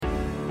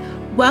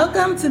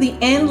Welcome to the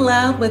In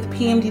Love with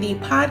PMDD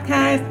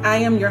podcast. I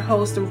am your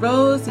host,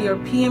 Rose, your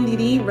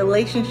PMDD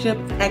Relationship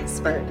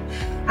Expert.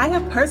 I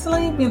have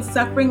personally been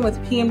suffering with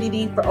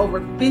PMDD for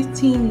over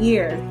 15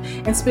 years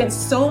and spent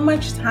so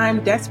much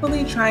time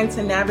desperately trying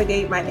to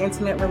navigate my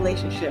intimate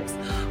relationships,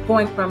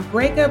 going from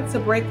breakup to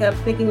breakup,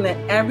 thinking that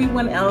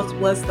everyone else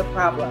was the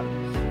problem.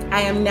 I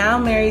am now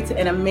married to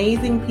an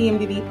amazing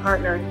PMDD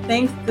partner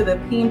thanks to the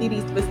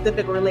PMDD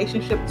specific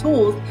relationship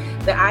tools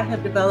that I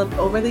have developed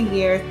over the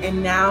years,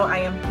 and now I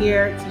am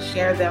here to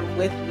share them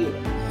with you.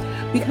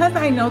 Because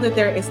I know that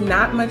there is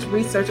not much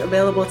research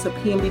available to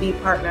PMDD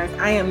partners,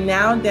 I am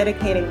now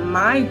dedicating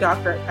my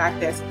doctorate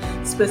practice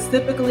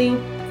specifically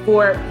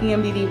for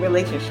PMDD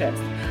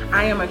relationships.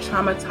 I am a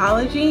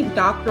traumatology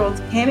doctoral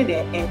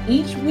candidate, and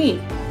each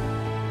week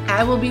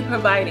I will be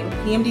providing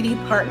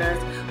PMDD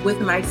partners with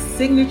my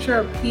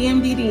signature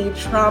PMDD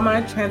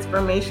Trauma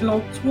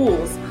Transformational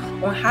Tools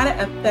on how to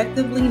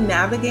effectively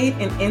navigate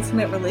an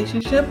intimate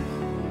relationship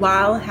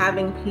while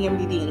having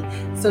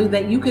PMDD, so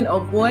that you can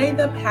avoid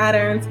the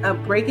patterns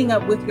of breaking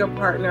up with your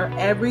partner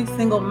every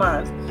single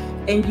month,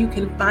 and you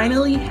can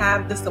finally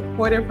have the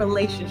supportive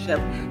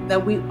relationship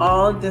that we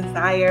all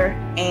desire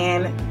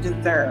and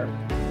deserve.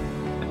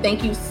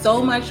 Thank you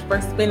so much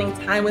for spending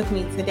time with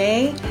me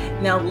today.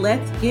 Now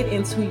let's get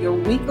into your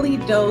weekly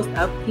dose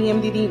of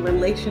PMDD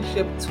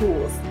relationship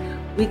tools.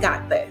 We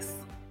got this.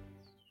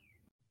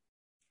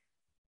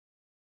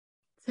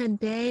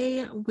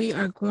 Today, we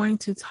are going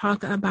to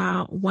talk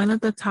about one of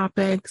the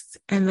topics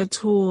and the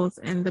tools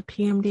and the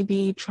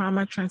PMDD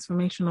Trauma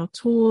Transformational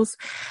Tools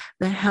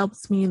that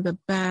helps me the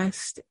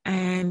best,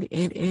 and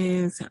it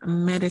is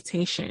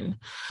meditation.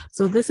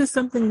 So this is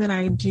something that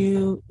I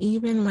do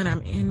even when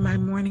I'm in my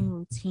morning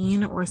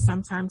routine or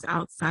sometimes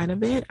outside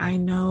of it. I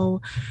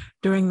know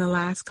during the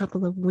last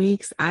couple of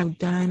weeks, I've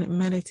done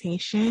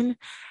meditation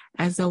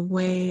as a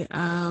way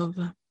of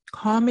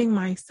calming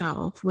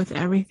myself with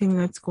everything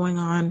that's going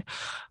on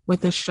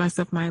with the stress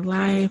of my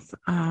life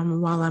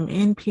while I'm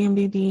in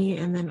PMDD.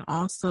 And then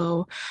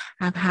also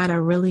I've had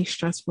a really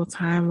stressful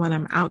time when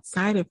I'm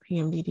outside of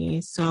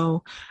PMDD.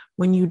 So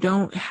when you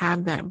don't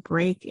have that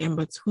break in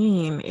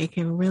between, it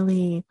can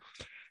really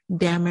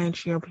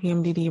damage your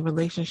PMDD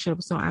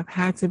relationship. So I've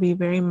had to be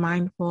very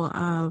mindful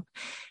of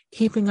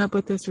keeping up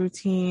with this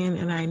routine.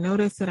 And I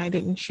noticed that I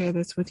didn't share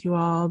this with you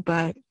all,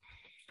 but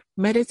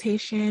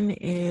meditation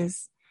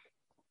is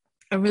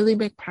a really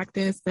big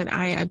practice that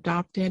I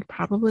adopted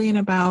probably in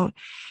about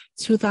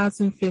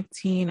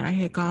 2015. I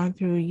had gone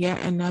through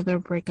yet another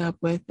breakup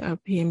with a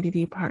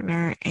PMDD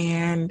partner,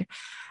 and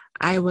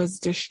I was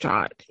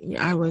distraught.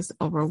 I was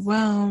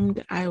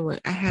overwhelmed. I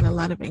had a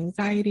lot of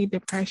anxiety,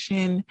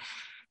 depression.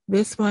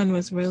 This one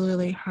was really,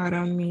 really hard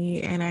on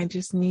me, and I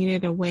just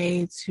needed a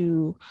way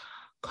to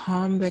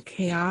calm the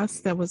chaos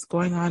that was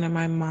going on in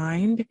my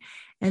mind.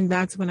 And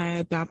that's when I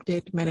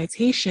adopted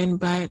meditation.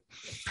 But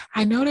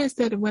I noticed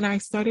that when I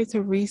started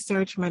to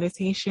research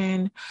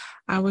meditation,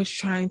 I was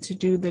trying to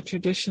do the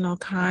traditional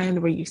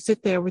kind where you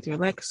sit there with your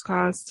legs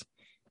crossed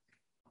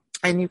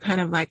and you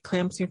kind of like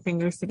clamps your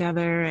fingers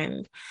together.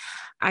 And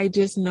I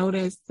just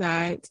noticed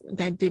that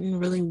that didn't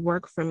really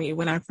work for me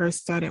when I first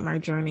started my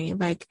journey.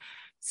 Like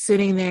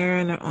sitting there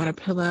on a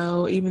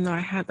pillow, even though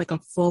I had like a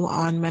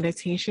full-on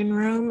meditation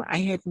room, I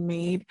had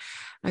made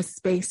a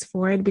space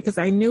for it because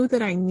I knew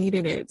that I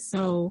needed it.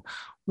 So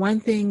one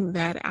thing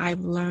that I've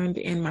learned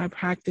in my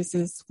practice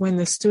is when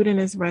the student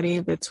is ready,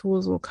 the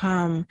tools will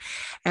come.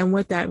 And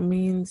what that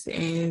means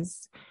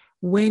is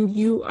when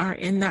you are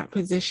in that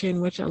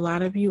position, which a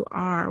lot of you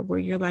are, where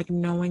you're like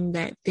knowing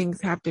that things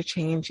have to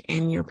change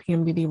in your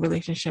PMDD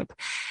relationship,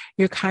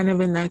 you're kind of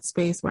in that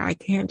space where I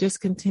can't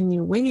just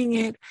continue winging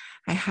it.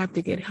 I have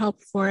to get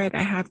help for it.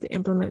 I have to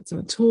implement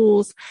some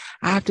tools.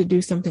 I have to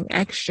do something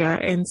extra.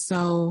 And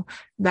so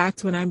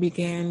that's when I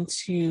began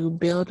to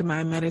build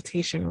my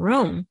meditation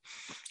room.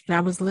 And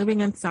I was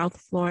living in South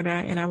Florida,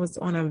 and I was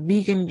on a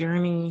vegan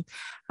journey.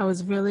 I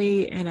was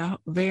really in a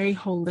very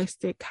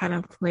holistic kind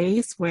of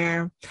place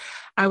where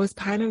I was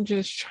kind of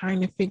just trying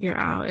to figure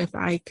out if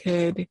I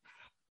could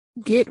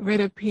get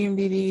rid of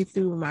PMDD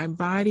through my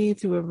body,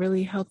 through a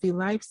really healthy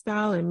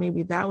lifestyle, and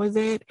maybe that was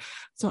it.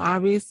 So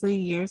obviously,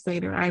 years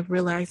later, I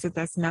realized that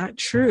that's not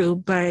true,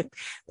 but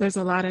there's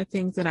a lot of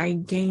things that I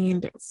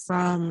gained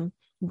from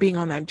being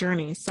on that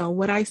journey. So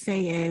what I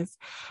say is,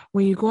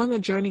 when you go on the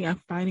journey of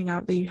finding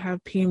out that you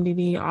have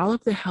PMDD, all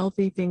of the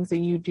healthy things that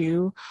you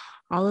do,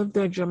 all of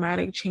the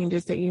dramatic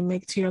changes that you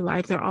make to your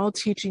life, they're all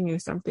teaching you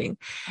something.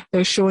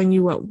 They're showing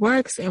you what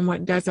works and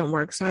what doesn't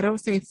work. So I don't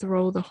say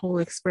throw the whole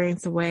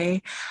experience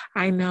away.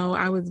 I know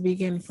I was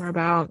vegan for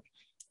about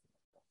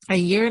a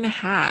year and a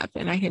half,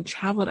 and I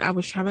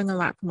was traveling a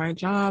lot for my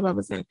job. I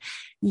was in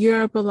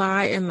Europe a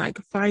lot, and like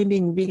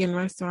finding vegan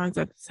restaurants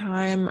at the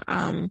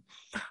time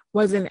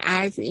wasn't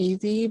as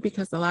easy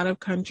because a lot of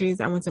countries,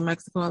 I went to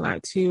Mexico a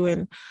lot too,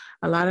 and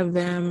a lot of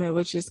them, it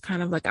was just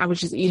kind of like I was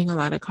just eating a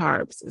lot of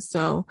carbs.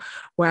 So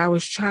where I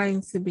was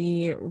trying to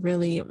be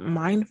really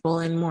mindful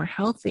and more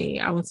healthy,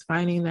 I was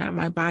finding that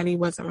my body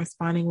wasn't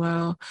responding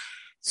well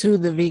to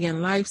the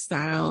vegan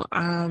lifestyle.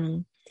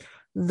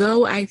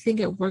 Though I think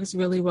it works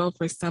really well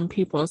for some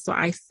people. So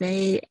I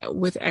say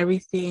with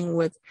everything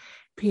with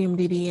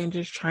PMDD and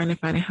just trying to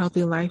find a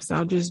healthy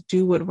lifestyle, just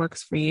do what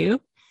works for you.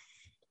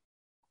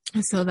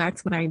 And so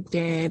that's what I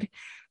did.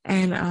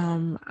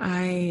 And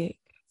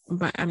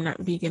but I'm not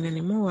vegan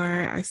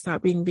anymore. I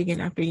stopped being vegan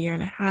after a year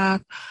and a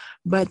half.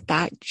 But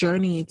that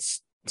journey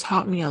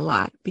taught me a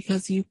lot,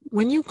 because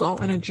when you go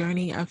on a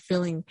journey of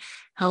feeling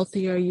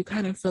healthier, you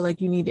kind of feel like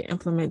you need to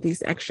implement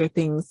these extra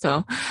things.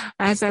 So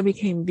as I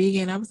became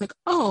vegan, I was like,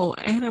 oh,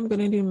 and I'm going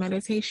to do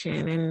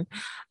meditation, and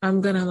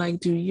I'm going to like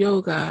do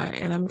yoga,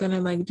 and I'm going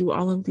to like do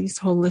all of these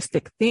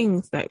holistic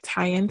things that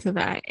tie into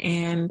that.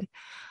 And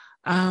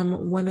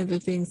one of the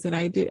things that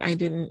I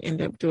didn't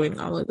end up doing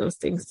all of those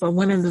things. But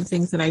one of the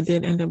things that I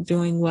did end up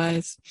doing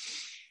was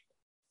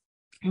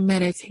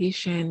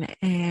meditation.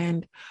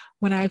 And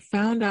when I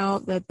found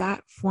out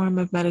that form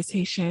of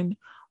meditation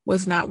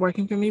was not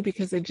working for me,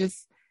 because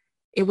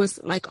it was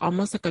like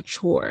almost like a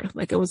chore,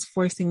 like it was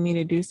forcing me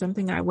to do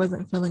something, I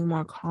wasn't feeling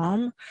more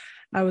calm.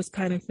 I was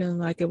kind of feeling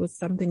like it was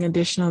something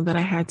additional that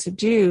I had to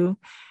do.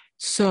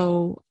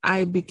 So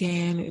I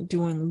began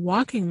doing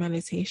walking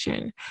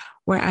meditation,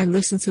 where I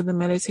listened to the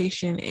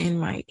meditation in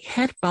my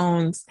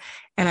headphones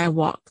and I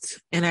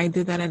walked, and I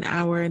did that an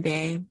hour a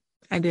day.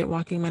 I did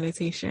walking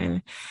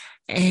meditation.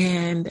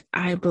 And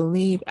I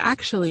believe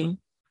actually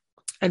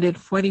I did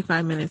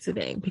 45 minutes a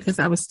day, because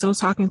I was still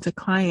talking to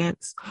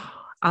clients.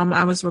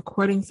 I was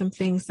recording some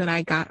things that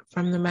I got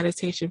from the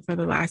meditation for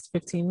the last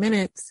 15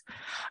 minutes,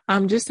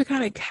 just to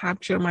kind of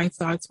capture my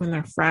thoughts when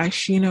they're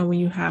fresh. You know, when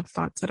you have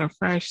thoughts that are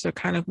fresh, they're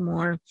kind of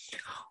more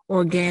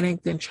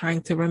organic than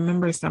trying to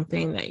remember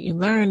something that you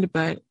learned.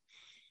 But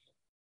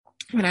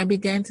when I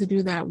began to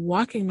do that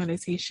walking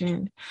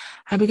meditation,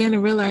 I began to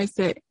realize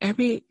that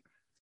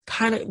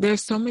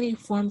there's so many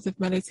forms of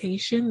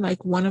meditation.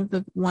 Like one of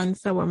the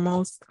ones that were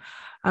most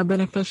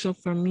beneficial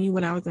for me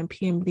when I was in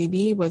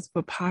PMDD was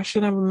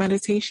Vipassana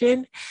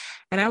meditation.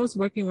 And I was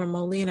working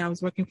remotely, and I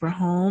was working from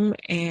home,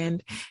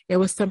 and it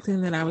was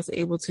something that I was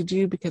able to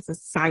do because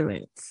it's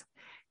silence.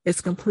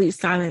 It's complete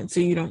silence, so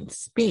you don't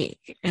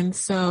speak. And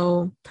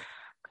so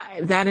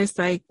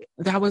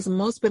that was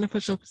most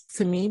beneficial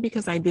to me,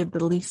 because I did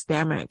the least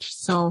damage.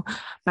 So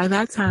by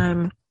that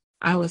time,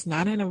 I was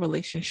not in a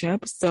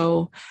relationship,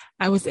 so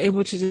I was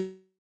able to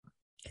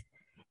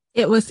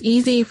it was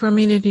easy for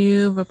me to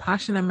do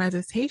Vipassana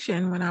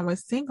meditation when I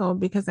was single,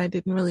 because I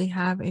didn't really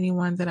have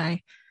anyone that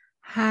I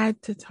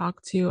had to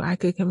talk to. I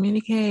could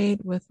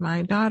communicate with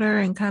my daughter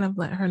and kind of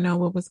let her know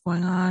what was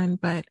going on,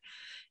 but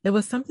it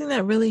was something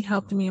that really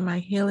helped me in my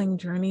healing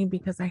journey,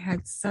 because I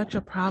had such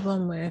a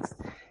problem with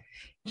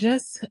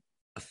just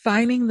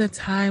finding the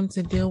time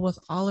to deal with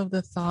all of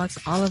the thoughts,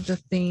 all of the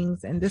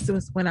things. And this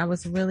was when I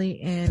was really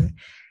in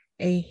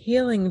a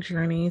healing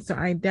journey. So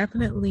I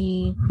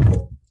definitely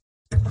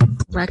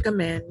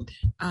recommend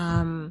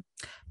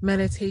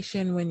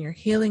meditation when you're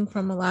healing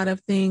from a lot of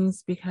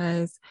things,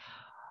 because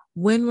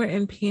when we're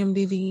in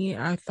PMDD,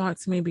 our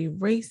thoughts may be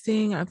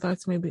racing, our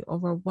thoughts may be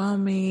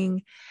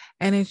overwhelming,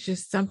 and it's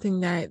just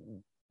something that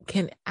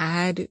can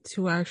add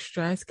to our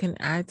stress, can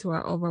add to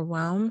our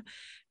overwhelm,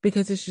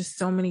 because it's just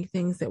so many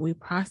things that we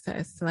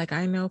process. Like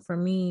I know for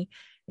me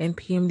in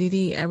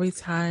PMDD, every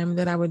time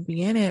that I would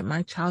be in it,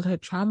 my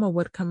childhood trauma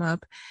would come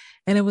up,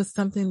 and it was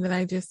something that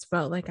I just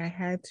felt like I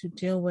had to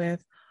deal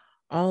with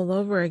all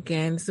over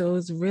again. So it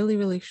was really,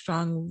 really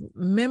strong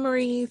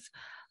memories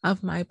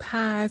of my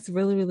past,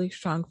 really, really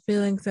strong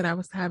feelings that I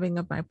was having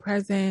of my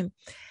present,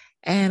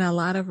 and a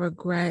lot of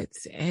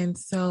regrets. And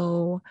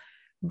so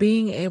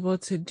being able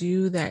to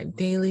do that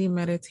daily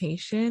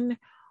meditation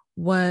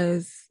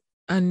was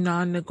a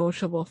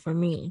non-negotiable for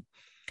me,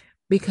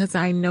 because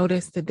I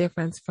noticed the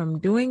difference from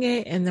doing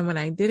it. And then when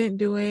I didn't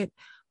do it,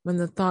 when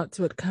the thoughts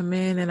would come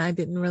in and I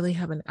didn't really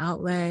have an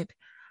outlet,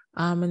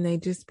 and they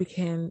just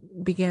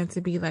began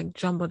to be like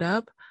jumbled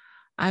up,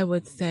 I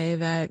would say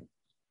that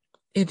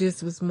it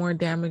just was more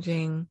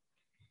damaging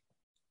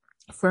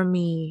for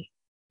me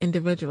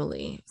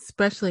individually,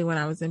 especially when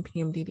I was in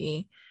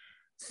PMDD.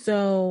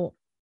 So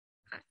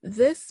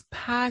this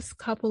past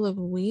couple of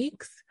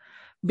weeks,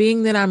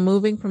 being that I'm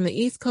moving from the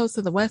East Coast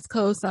to the West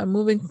Coast, I'm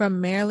moving from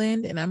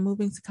Maryland and I'm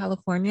moving to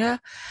California,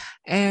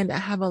 and I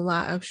have a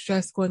lot of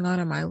stress going on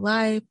in my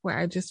life, where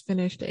I just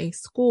finished a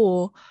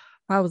school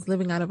where I was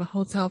living out of a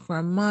hotel for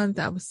a month.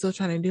 I was still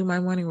trying to do my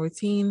morning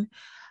routine.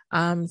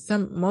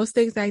 Most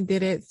days I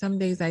did it, some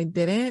days I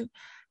didn't.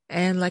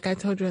 And like I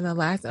told you in the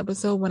last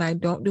episode, when I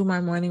don't do my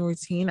morning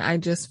routine, I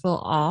just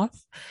feel off.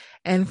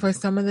 And for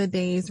some of the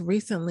days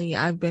recently,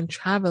 I've been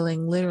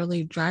traveling,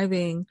 literally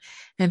driving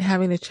and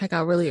having to check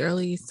out really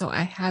early. So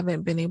I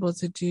haven't been able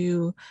to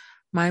do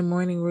my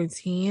morning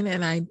routine,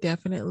 and I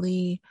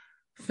definitely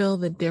feel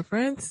the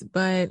difference.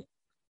 But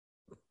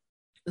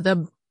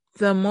the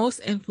most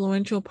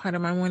influential part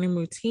of my morning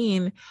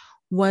routine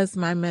was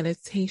my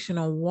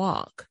meditational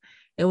walk.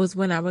 It was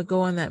when I would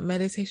go on that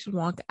meditation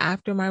walk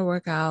after my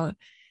workout,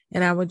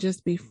 and I would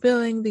just be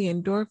feeling the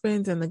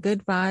endorphins and the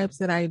good vibes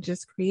that I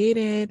just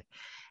created.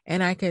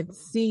 and I could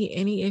see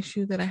any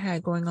issue that I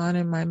had going on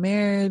in my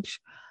marriage,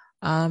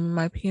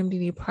 my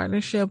PMDD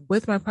partnership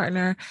with my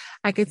partner.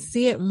 I could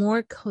see it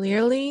more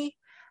clearly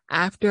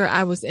after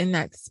I was in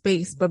that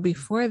space. But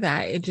before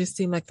that, it just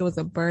seemed like it was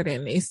a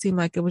burden. It seemed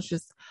like it was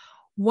just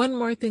one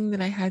more thing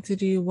that I had to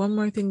do, one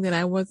more thing that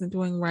I wasn't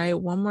doing right,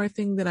 one more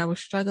thing that I was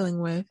struggling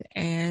with.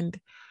 And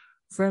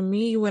for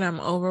me, when I'm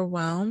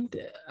overwhelmed,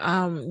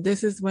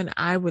 this is when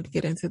I would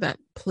get into that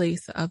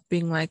place of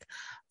being like,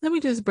 let me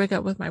just break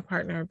up with my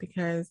partner,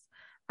 because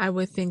I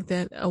would think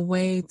that a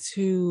way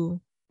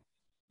to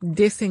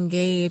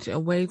disengage, a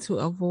way to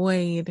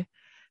avoid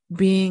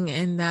being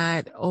in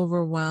that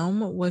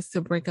overwhelm was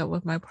to break up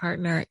with my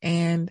partner.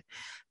 And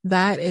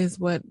that is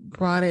what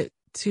brought it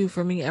to,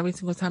 for me, every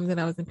single time that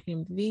I was in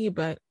PMDD.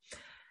 But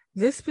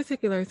this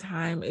particular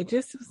time, it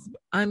just was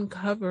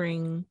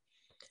uncovering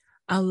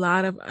a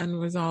lot of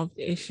unresolved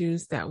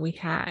issues that we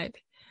had.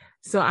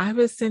 So I've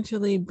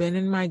essentially been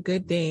in my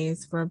good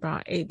days for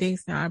about 8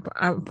 days now.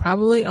 I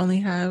probably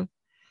only have,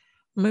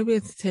 maybe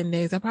it's 10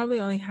 days. I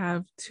probably only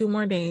have 2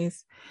 more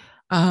days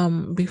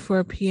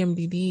before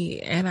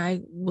PMDD. And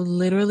I will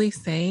literally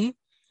say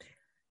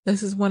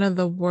this is one of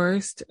the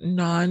worst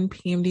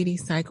non-PMDD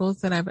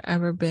cycles that I've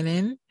ever been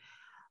in,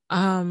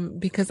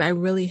 because I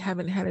really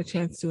haven't had a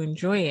chance to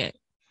enjoy it,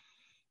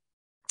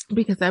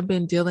 because I've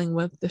been dealing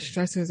with the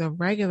stressors of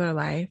regular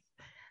life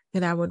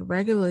that I would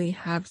regularly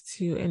have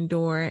to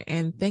endure.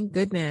 And thank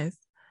goodness,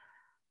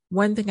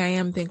 one thing I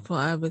am thankful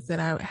of is that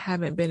I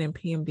haven't been in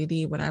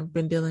PMDD when I've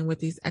been dealing with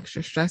these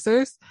extra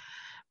stressors,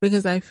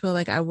 because I feel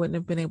like I wouldn't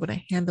have been able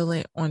to handle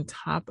it on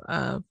top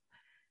of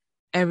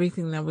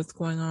everything that was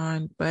going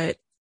on. But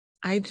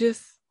I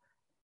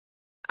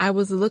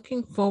was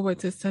looking forward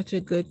to such a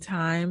good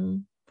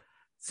time,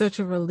 such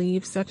a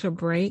relief, such a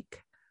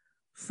break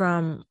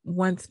from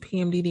once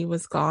PMDD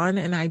was gone,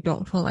 and I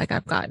don't feel like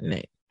I've gotten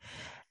it.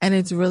 And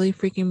it's really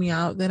freaking me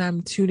out that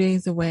I'm 2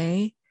 days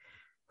away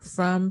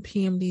from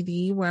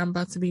PMDD, where I'm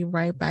about to be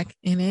right back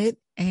in it,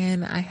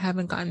 and I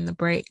haven't gotten the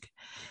break.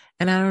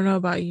 And I don't know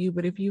about you,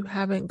 but if you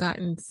haven't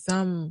gotten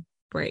some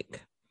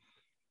break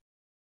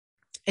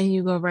and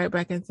you go right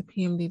back into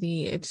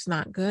PMDD, it's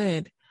not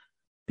good,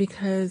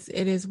 because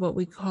it is what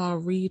we call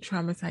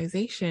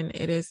re-traumatization.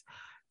 It is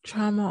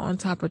trauma on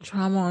top of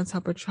trauma on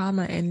top of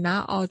trauma, and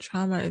not all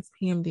trauma is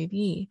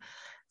PMDD.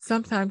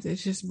 Sometimes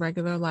it's just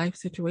regular life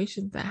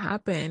situations that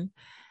happen.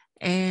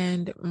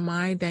 And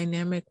my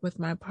dynamic with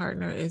my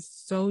partner is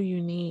so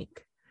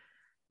unique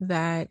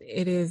that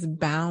it is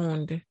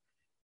bound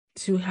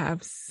to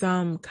have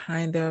some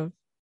kind of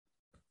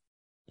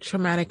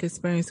traumatic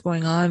experience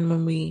going on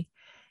when we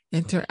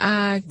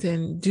interact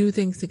and do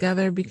things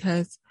together,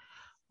 because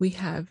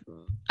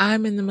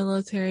I'm in the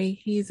military,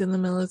 he's in the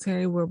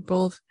military, we're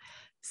both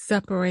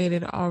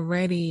separated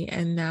already,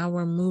 and now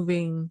we're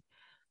moving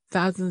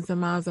thousands of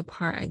miles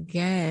apart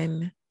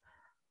again.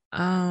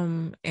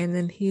 And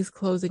then he's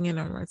closing in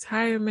on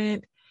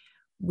retirement.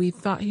 We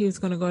thought he was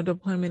going to go to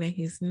deployment, and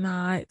he's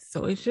not.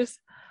 So it's just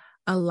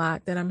a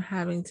lot that I'm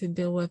having to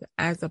deal with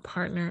as a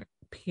partner,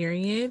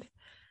 period.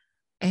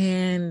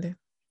 And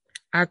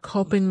our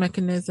coping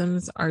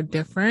mechanisms are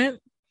different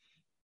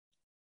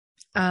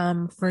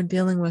for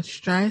dealing with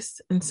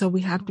stress. And so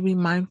we have to be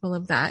mindful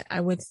of that.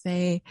 I would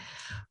say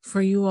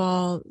for you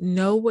all,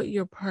 know what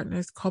your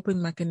partner's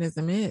coping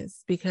mechanism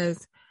is,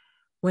 because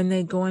when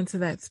they go into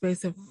that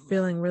space of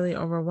feeling really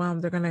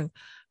overwhelmed, they're going to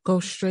go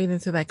straight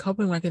into that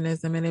coping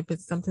mechanism. And if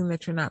it's something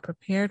that you're not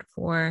prepared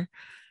for,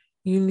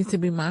 you need to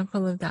be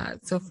mindful of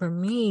that. So for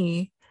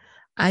me,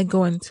 I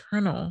go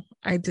internal.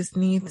 I just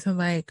need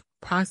to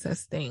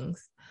process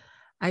things.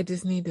 I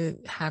just need to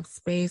have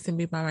space and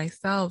be by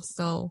myself.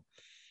 So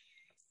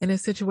in a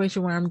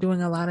situation where I'm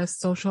doing a lot of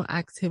social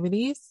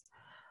activities,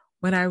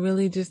 when I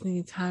really just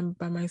need time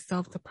by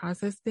myself to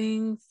process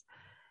things,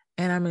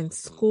 and I'm in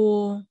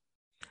school,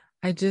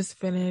 I just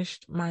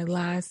finished my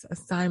last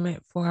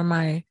assignment for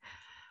my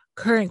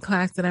current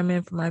class that I'm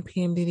in for my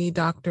PMDD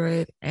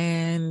Doctorate.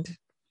 And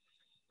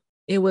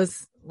it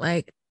was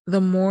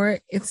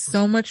it's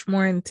so much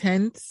more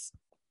intense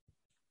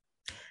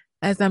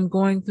as I'm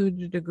going through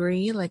the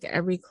degree.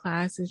 Every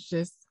class is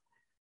just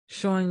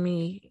showing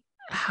me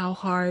how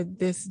hard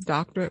this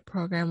doctorate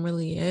program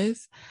really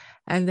is.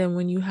 And then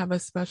when you have a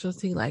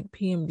specialty like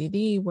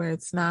PMDD, where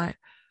it's not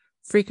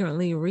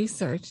frequently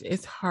researched,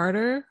 it's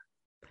harder,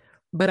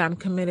 but I'm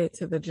committed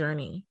to the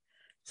journey.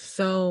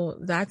 So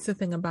that's the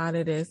thing about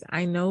it, is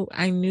I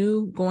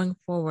knew going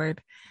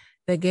forward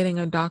that getting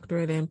a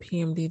doctorate in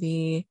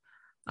PMDD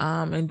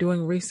and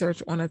doing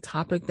research on a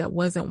topic that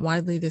wasn't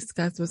widely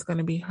discussed was going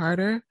to be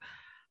harder.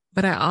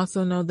 But I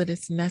also know that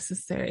it's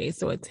necessary.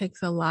 So it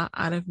takes a lot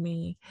out of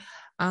me.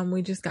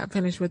 We just got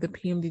finished with the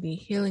PMDD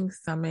Healing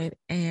Summit,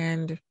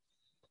 and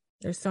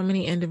there's so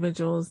many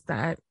individuals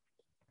that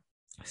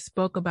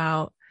spoke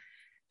about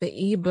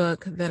the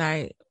ebook that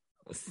I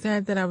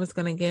said that I was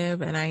going to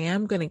give, and I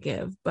am going to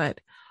give. But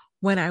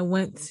when I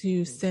went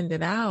to send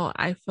it out,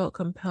 I felt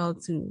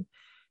compelled to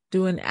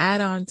do an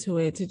add-on to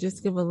it, to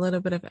just give a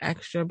little bit of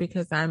extra,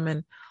 because I'm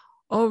an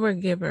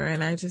overgiver.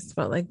 And I just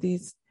felt like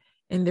these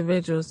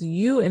individuals,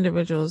 you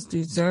individuals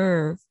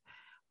deserve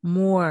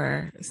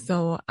more.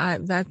 So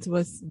that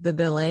was the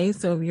delay.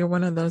 So if you're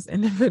one of those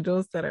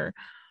individuals that are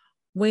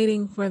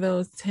waiting for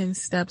those 10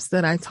 steps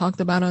that I talked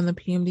about on the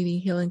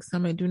PMDD Healing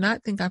Summit, do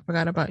not think I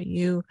forgot about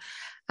you.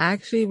 I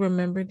actually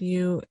remembered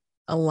you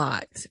a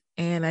lot,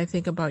 and I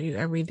think about you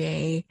every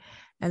day.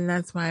 And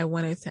that's why I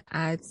wanted to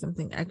add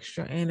something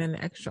extra in, an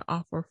extra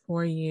offer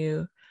for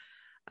you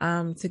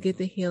to get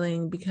the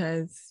healing,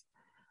 because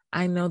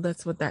I know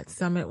that's what that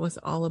summit was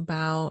all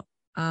about.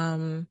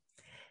 And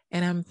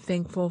I'm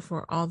thankful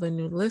for all the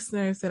new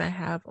listeners that I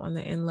have on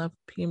the In Love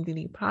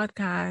PMDD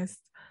podcast.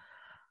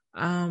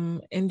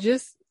 And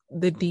just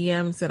the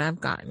DMs that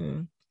I've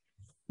gotten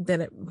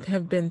that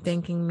have been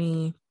thanking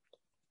me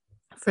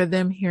for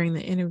them hearing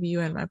the interview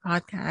and my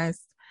podcast.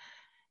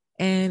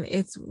 And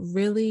it's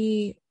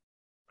really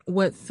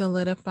what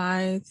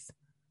solidifies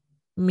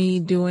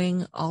me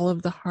doing all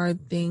of the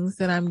hard things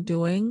that I'm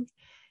doing,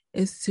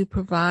 is to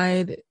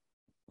provide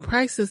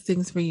priceless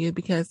things for you,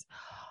 because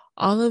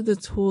all of the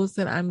tools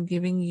that I'm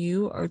giving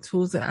you are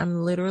tools that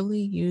I'm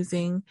literally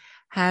using,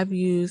 have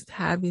used,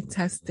 have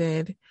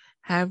tested,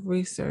 have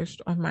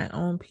researched on my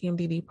own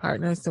PMDD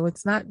partner. So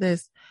it's not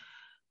this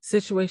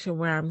situation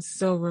where I'm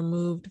so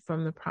removed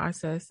from the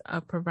process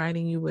of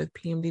providing you with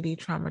PMDD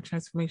Trauma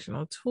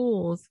Transformational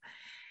Tools.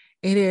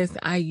 It is,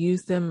 I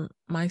use them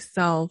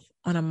myself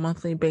on a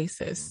monthly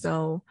basis.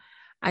 So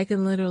I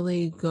can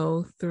literally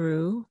go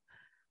through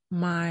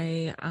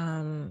my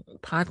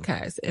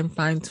podcast and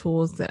find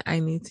tools that I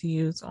need to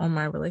use on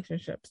my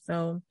relationship.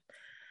 So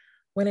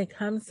when it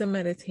comes to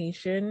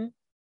meditation,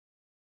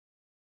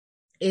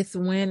 it's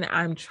when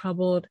I'm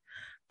troubled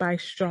by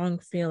strong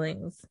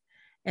feelings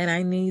and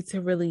I need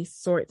to really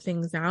sort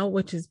things out,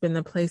 which has been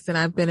the place that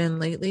I've been in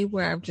lately,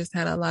 where I've just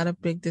had a lot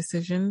of big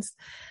decisions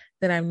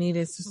that I've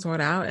needed to sort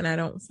out. And I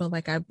don't feel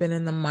like I've been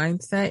in the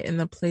mindset, in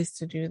the place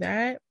to do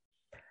that.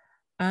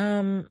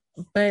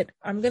 But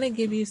I'm going to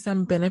give you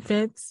some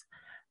benefits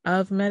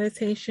of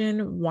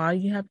meditation while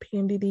you have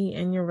PMDD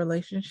in your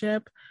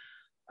relationship.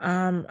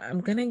 I'm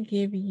going to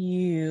give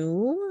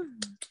you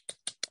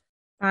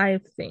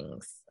 5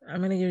 things. I'm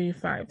going to give you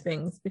 5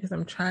 things because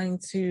I'm trying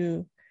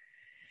to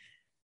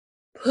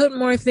put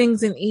more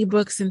things in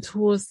ebooks and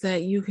tools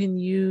that you can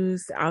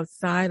use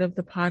outside of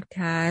the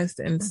podcast.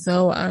 And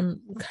so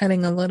I'm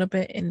cutting a little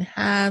bit in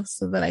half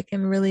so that I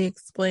can really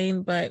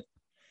explain. But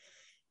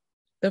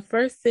the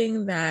first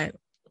thing that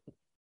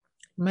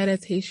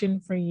meditation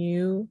for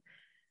you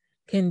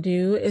can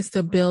do is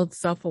to build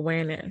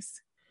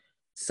self-awareness.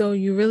 So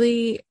you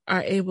really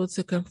are able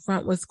to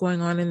confront what's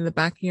going on in the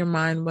back of your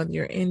mind, whether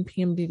you're in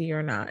PMDD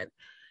or not.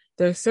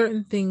 There's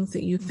certain things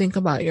that you think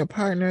about your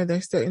partner.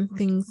 There's certain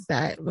things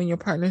that when your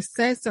partner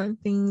says certain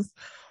things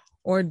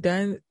or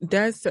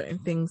does certain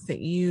things that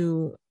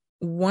you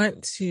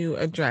want to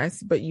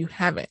address, but you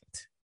haven't.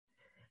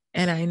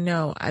 And I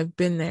know I've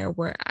been there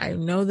where I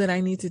know that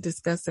I need to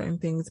discuss certain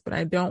things, but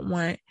I don't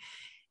want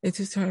it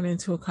to turn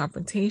into a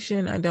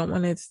confrontation. I don't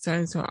want it to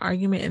turn into an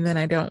argument, and then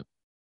I don't.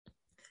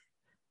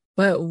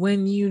 But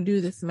when you do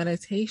this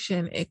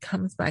meditation, it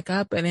comes back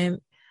up and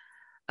it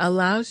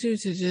allows you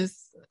to just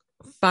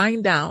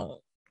find out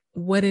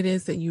what it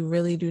is that you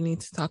really do need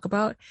to talk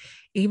about.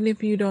 Even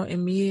if you don't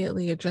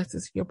immediately address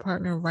this to your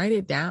partner, write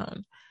it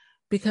down.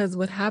 Because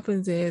what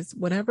happens is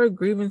whatever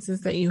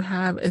grievances that you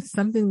have, it's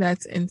something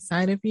that's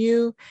inside of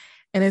you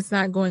and it's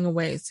not going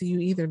away. So you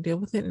either deal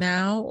with it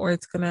now or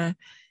it's going to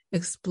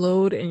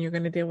explode and you're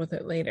going to deal with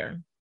it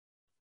later.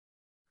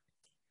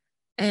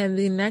 And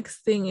the next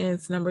thing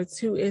is, number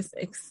 2 is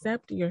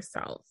accept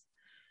yourself.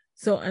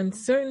 So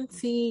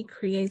uncertainty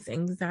creates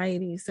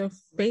anxiety. So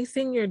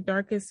facing your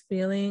darkest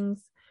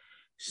feelings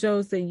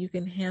shows that you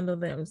can handle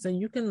them. So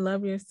you can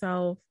love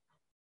yourself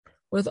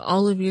with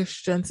all of your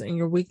strengths and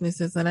your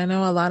weaknesses. And I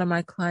know a lot of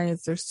my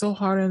clients are so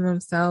hard on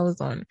themselves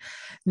on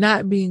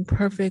not being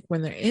perfect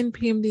when they're in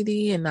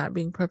PMDD and not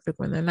being perfect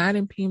when they're not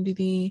in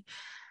PMDD.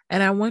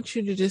 And I want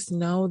you to just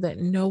know that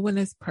no one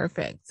is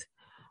perfect.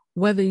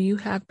 Whether you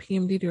have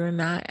PMDD or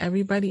not,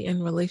 everybody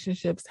in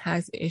relationships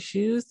has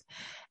issues.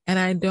 And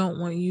I don't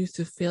want you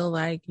to feel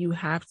like you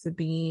have to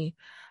be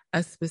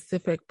a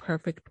specific,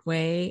 perfect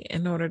way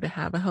in order to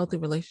have a healthy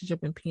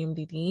relationship in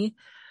PMDD.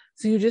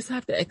 So you just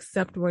have to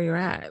accept where you're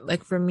at.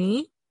 Like for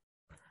me,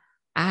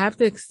 I have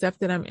to accept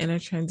that I'm in a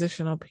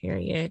transitional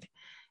period.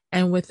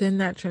 And within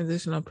that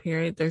transitional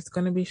period, there's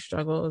going to be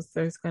struggles.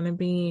 There's going to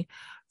be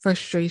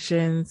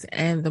frustrations.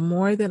 And the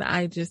more that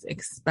I just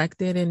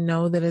expect it and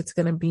know that it's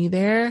going to be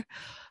there,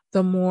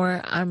 the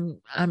more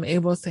I'm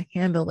able to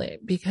handle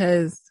it,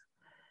 because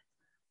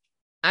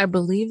I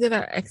believe that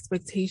our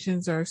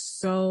expectations are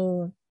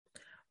so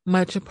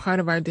much a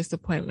part of our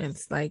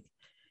disappointments. Like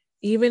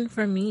even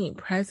for me,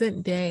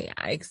 present day,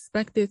 I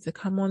expected to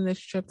come on this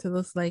trip to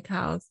this lake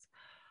house,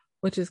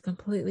 which is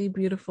completely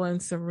beautiful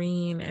and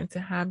serene, and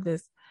to have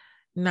this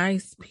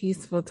nice,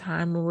 peaceful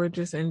time where we're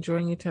just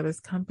enjoying each other's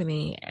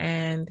company.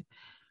 And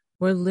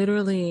we're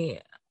literally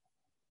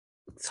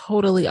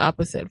totally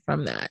opposite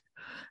from that.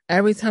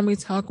 Every time we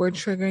talk, we're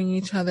triggering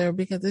each other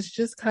because it's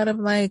just kind of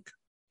like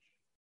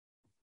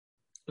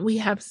we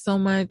have so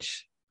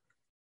much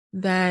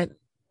that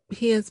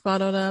he has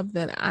bottled up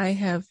that I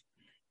have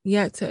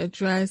yet to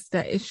address,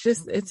 that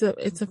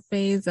it's a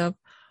phase of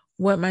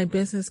what my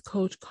business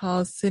coach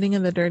calls sitting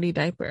in the dirty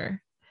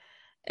diaper.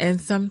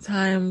 And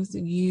sometimes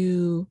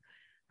you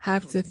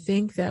have to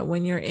think that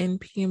when you're in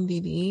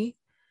PMDD,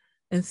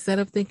 instead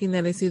of thinking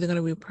that it's either going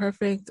to be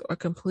perfect or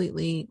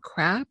completely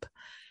crap,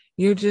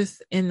 you're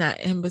just in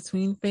that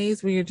in-between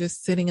phase where you're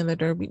just sitting in the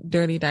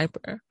dirty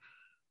diaper,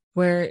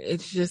 where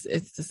it's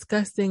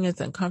disgusting,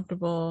 it's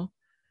uncomfortable,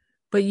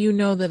 but you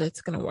know that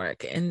it's going to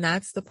work. And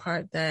that's the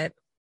part that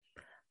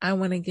I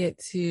want to get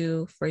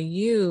to for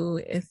you,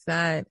 is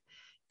that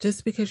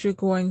just because you're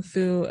going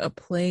through a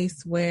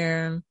place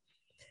where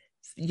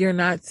you're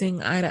not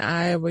seeing eye to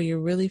eye, where you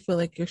really feel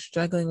like you're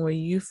struggling, where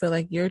you feel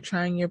like you're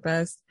trying your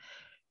best,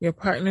 your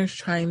partner's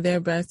trying their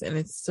best, and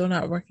it's still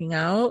not working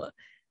out,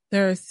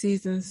 there are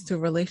seasons to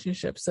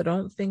relationships. So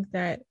don't think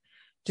that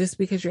just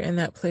because you're in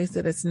that place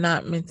that it's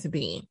not meant to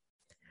be,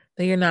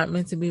 that you're not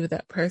meant to be with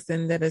that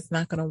person, that it's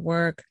not going to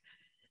work.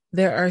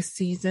 There are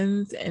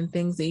seasons and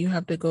things that you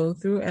have to go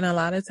through, and a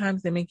lot of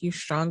times they make you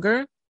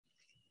stronger,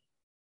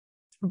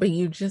 but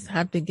you just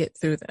have to get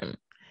through them.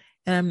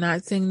 And I'm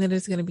not saying that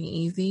it's going to be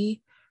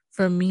easy.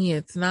 For me,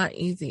 it's not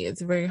easy.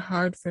 It's very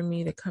hard for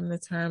me to come to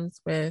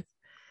terms with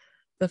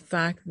the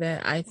fact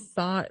that I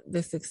thought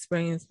this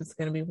experience was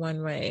going to be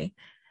one way,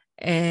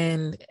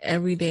 and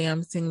every day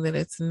I'm seeing that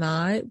it's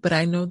not, but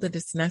I know that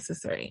it's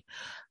necessary.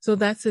 So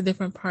that's the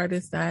different part,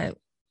 is that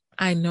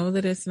I know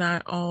that it's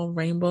not all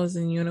rainbows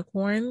and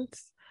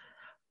unicorns,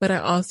 but I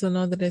also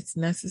know that it's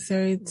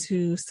necessary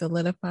to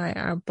solidify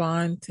our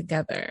bond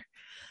together.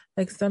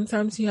 Like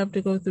sometimes you have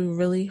to go through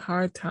really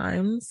hard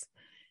times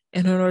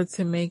in order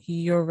to make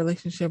your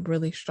relationship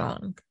really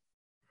strong,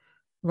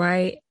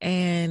 right?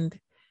 And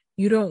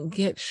you don't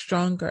get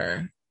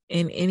stronger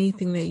in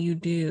anything that you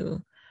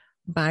do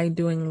by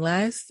doing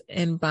less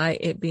and by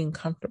it being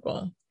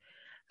comfortable.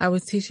 I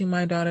was teaching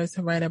my daughter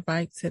to ride a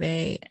bike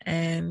today,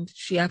 and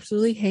she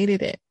absolutely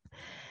hated it.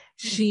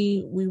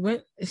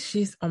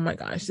 Oh my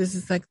gosh, this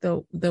is like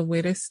the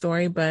weirdest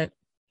story, but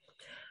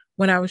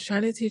when I was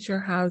trying to teach her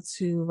how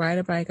to ride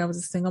a bike, I was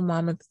a single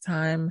mom at the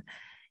time,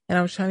 and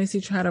I was trying to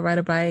teach her how to ride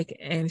a bike,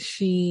 and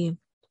she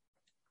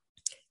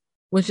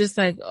was just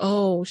like,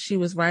 oh, she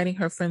was riding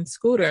her friend's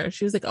scooter.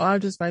 She was like, oh, I'll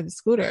just ride the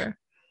scooter.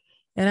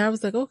 And I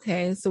was like,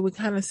 okay. So we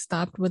kind of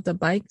stopped with the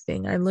bike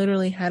thing. I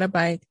literally had a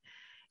bike,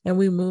 and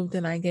we moved,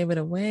 and I gave it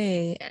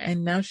away.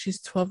 And now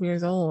she's 12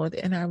 years old.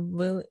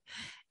 And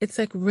it's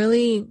like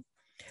really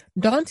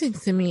daunting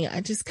to me.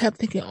 I just kept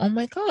thinking, oh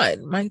my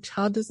God, my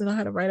child doesn't know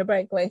how to ride a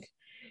bike. Like,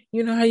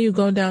 you know how you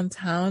go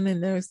downtown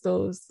and there's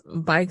those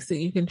bikes that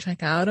you can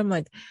check out? I'm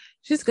like,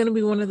 she's going to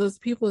be one of those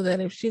people that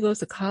if she goes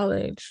to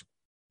college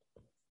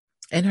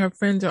and her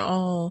friends are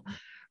all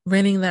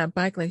renting that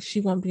bike, like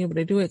she won't be able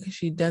to do it because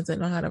she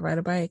doesn't know how to ride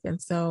a bike.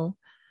 And so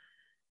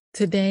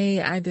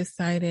today I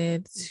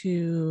decided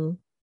to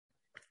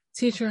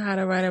teach her how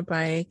to ride a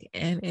bike,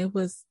 and it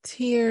was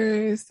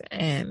tears,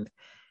 and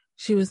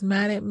she was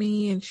mad at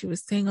me, and she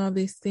was saying all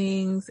these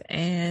things,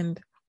 and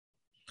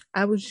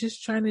I was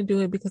just trying to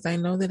do it because I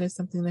know that it's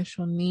something that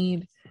she'll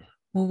need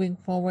moving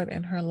forward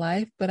in her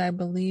life. But I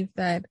believe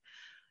that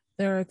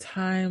there are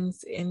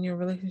times in your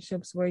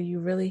relationships where you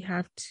really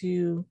have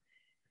to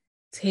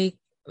take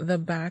the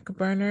back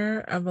burner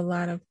of a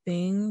lot of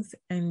things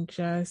and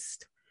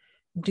just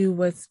do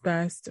what's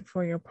best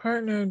for your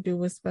partner, do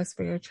what's best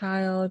for your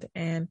child.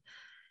 And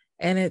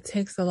it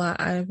takes a lot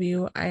out of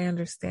you. I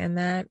understand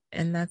that.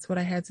 And that's what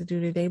I had to do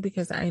today,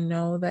 because I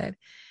know that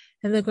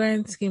in the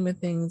grand scheme of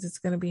things, it's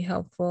going to be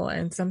helpful.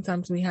 And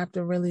sometimes we have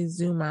to really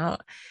zoom out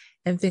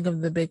and think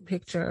of the big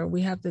picture.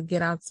 We have to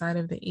get outside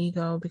of the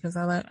ego, because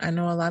I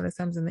know a lot of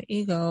times in the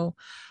ego,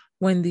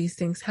 when these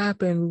things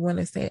happen, we want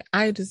to say,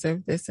 I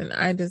deserve this and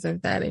I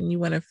deserve that. And you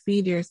want to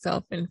feed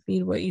yourself and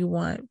feed what you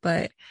want.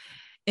 But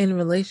in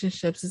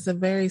relationships, it's a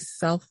very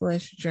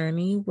selfless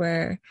journey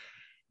where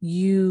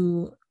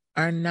you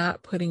are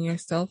not putting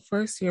yourself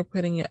first, you're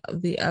putting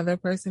the other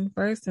person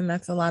first. And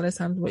that's a lot of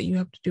times what you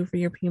have to do for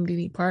your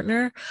PMDD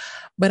partner.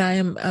 But I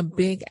am a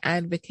big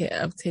advocate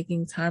of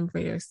taking time for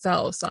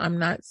yourself. So I'm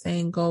not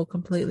saying go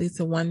completely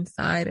to one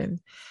side and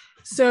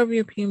serve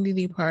your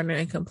PMDD partner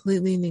and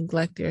completely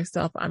neglect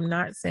yourself. I'm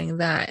not saying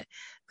that.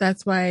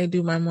 That's why I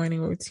do my morning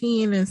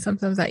routine. And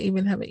sometimes I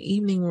even have an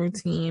evening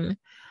routine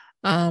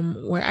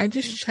where I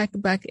just check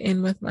back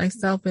in with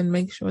myself and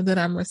make sure that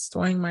I'm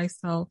restoring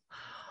myself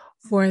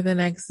for the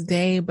next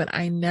day. But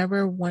I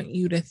never want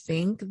you to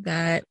think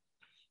that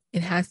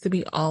it has to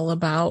be all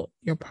about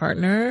your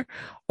partner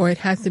or it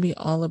has to be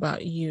all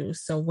about you.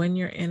 So when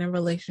you're in a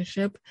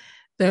relationship,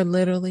 there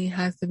literally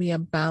has to be a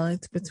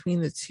balance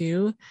between the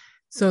two.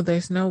 So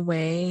there's no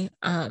way.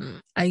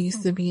 I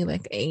used to be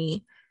like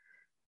a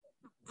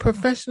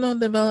professional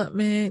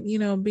development,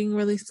 being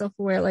really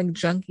self-aware, like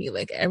junkie,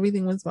 like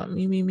everything was about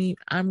me.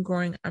 I'm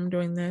growing, I'm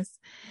doing this.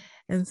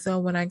 And so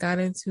when I got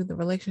into the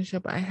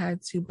relationship, I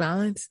had to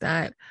balance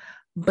that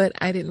but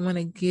I didn't want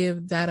to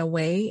give that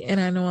away. And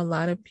I know a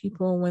lot of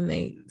people, when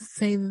they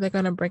say that they're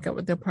going to break up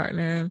with their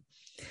partner,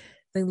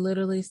 they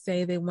literally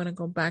say they want to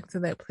go back to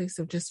that place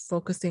of just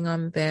focusing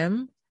on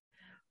them,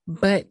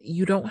 but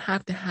you don't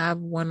have to have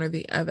one or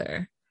the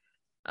other.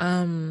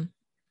 I'm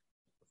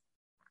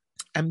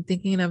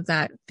thinking of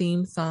that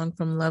theme song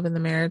from Love in the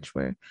Marriage,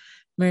 where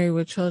Married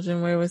with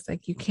Children, where it was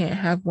like, you can't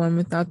have one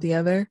without the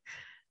other.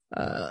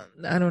 I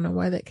don't know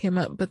why that came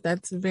up, but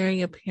that's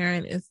very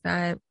apparent, is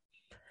that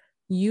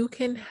you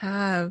can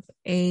have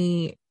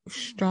a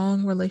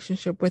strong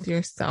relationship with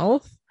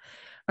yourself,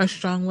 a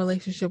strong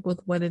relationship with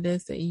what it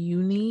is that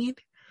you need,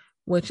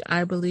 which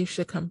I believe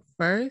should come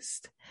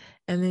first.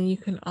 And then you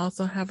can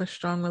also have a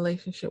strong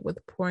relationship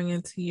with pouring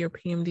into your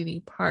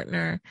PMDD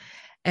partner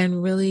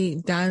and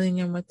really dialing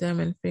in with them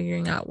and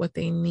figuring out what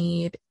they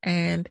need.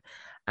 And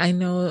I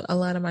know a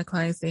lot of my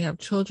clients, they have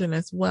children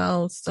as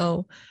well.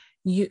 So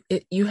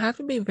you have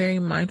to be very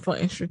mindful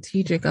and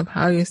strategic of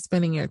how you're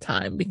spending your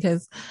time,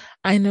 because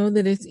I know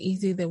that it's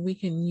easy that we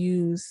can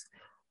use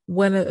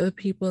one of the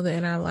people that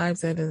in our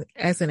lives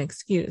as an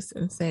excuse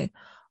and say,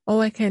 oh,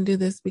 I can't do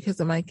this because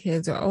of my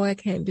kids, or oh, I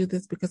can't do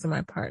this because of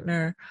my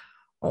partner,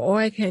 or oh,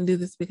 I can't do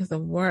this because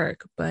of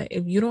work. But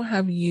if you don't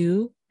have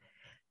you,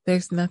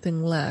 there's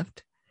nothing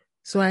left.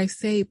 So I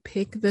say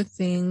pick the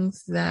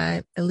things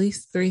that, at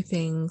least 3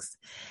 things.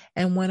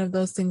 And one of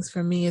those things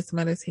for me is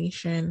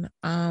meditation,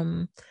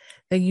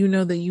 that you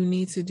know that you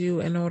need to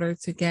do in order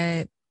to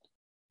get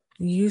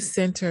you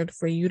centered,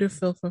 for you to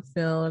feel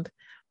fulfilled.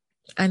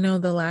 I know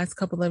the last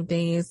couple of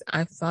days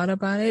I've thought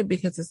about it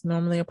because it's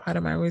normally a part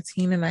of my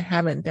routine and I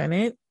haven't done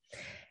it.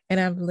 And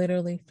I've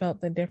literally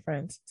felt the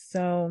difference.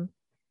 So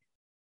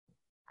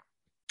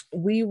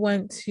we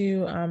want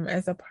to,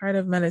 as a part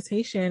of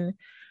meditation,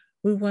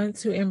 we want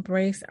to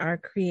embrace our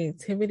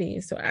creativity.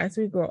 So as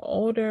we grow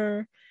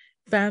older,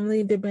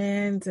 family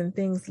demands and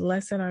things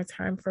lessen our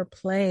time for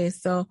play.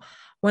 So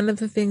one of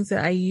the things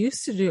that I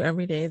used to do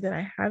every day that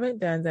I haven't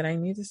done, that I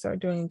need to start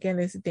doing again,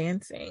 is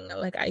dancing.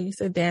 Like, I used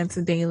to dance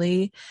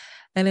daily,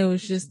 and it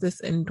was just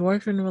this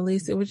endorphin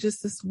release. It was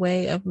just this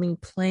way of me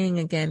playing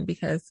again,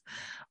 because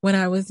when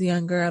I was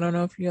younger, I don't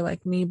know if you're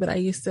like me, but I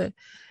used to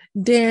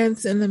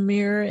dance in the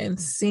mirror and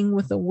sing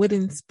with a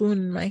wooden spoon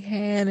in my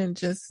hand, and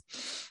just,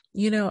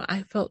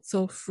 I felt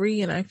so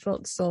free and I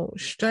felt so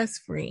stress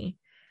free.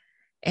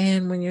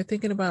 And when you're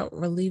thinking about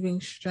relieving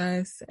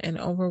stress and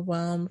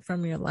overwhelm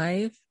from your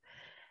life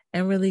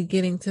and really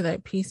getting to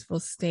that peaceful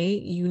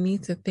state, you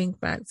need to think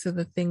back to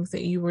the things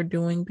that you were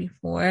doing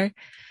before.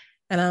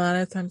 And a lot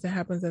of times it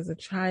happens as a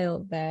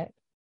child that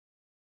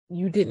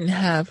you didn't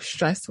have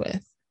stress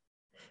with,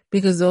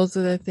 because those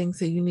are the things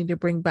that you need to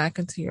bring back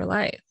into your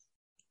life.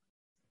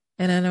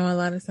 And I know a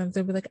lot of times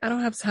they'll be like, I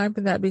don't have time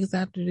for that because I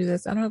have to do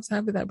this. I don't have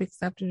time for that because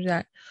I have to do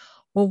that.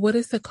 Well, what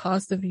is the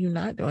cost of you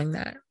not doing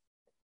that?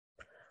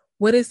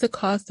 What is the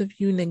cost of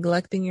you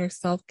neglecting your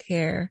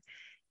self-care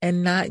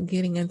and not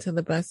getting into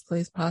the best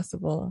place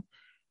possible?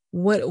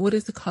 What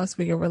is the cost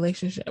for your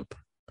relationship?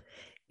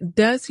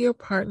 Does your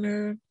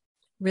partner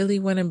really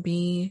want to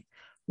be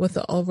with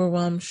an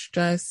overwhelmed,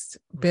 stressed,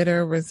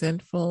 bitter,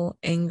 resentful,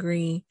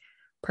 angry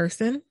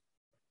person?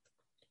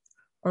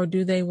 Or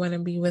do they want to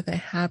be with a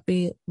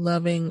happy,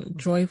 loving,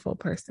 joyful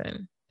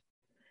person?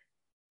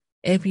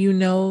 If you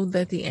know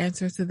that the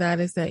answer to that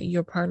is that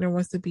your partner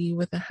wants to be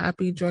with a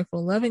happy,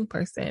 joyful, loving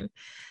person,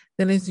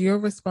 then it's your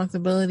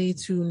responsibility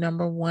to,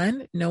 number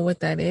 1, know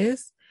what that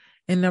is,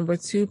 and number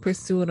 2,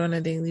 pursue it on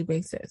a daily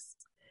basis.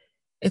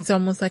 It's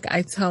almost like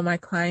I tell my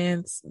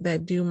clients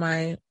that do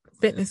my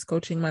fitness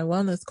coaching, my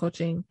wellness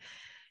coaching,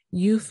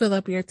 you fill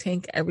up your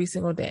tank every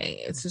single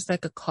day. It's just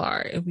like a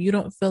car. If you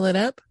don't fill it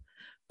up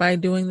by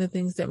doing the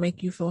things that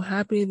make you feel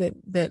happy,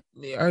 that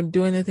are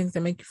doing the things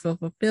that make you feel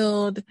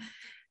fulfilled,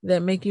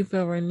 that make you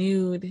feel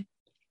renewed,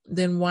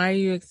 then why are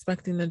you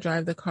expecting to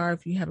drive the car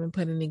if you haven't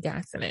put any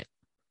gas in it?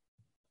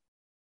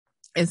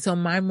 And so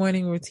my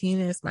morning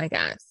routine is my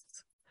gas.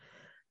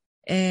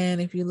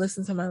 And if you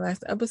listen to my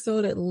last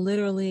episode, it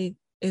literally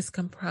is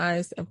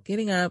comprised of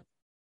getting up,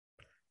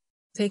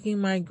 taking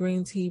my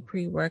green tea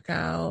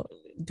pre-workout,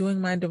 doing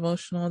my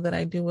devotional that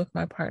I do with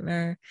my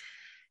partner,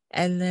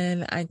 and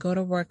then I go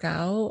to work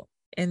out,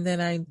 and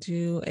then I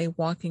do a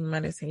walking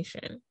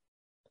meditation.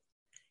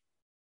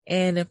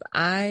 And if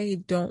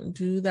I don't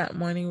do that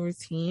morning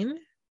routine,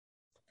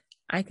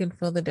 I can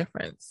feel the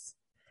difference.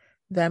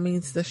 That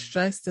means the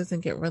stress doesn't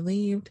get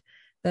relieved.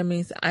 That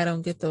means I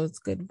don't get those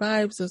good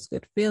vibes, those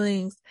good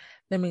feelings.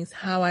 That means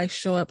how I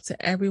show up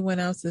to everyone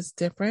else is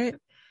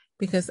different,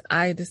 because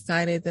I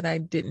decided that I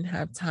didn't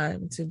have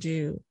time to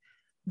do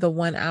the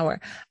 1 hour.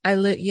 I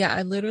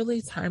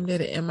literally timed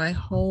it, and my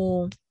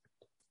whole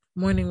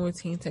morning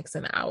routine takes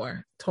an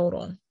hour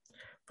total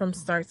from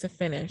start to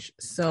finish.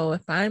 So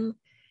if I'm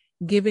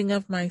giving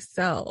of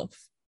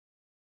myself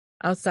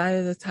outside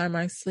of the time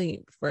I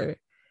sleep for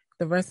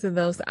the rest of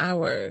those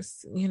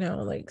hours,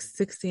 like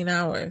 16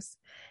 hours,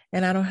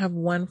 and I don't have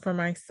one for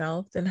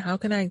myself, then how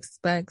can I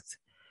expect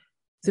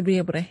to be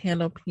able to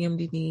handle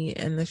PMDD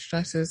and the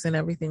stressors and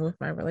everything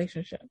with my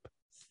relationship?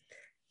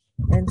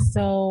 And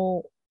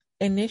so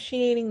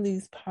initiating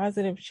these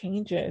positive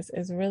changes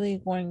is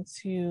really going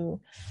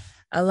to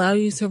allow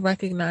you to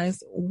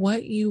recognize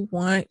what you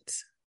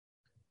want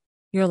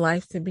your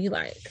life to be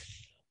like.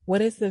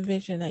 What is the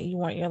vision that you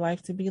want your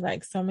life to be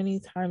like? So many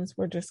times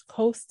we're just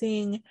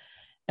coasting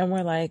and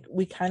we're like,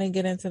 we kind of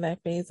get into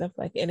that phase of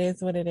like, it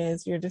is what it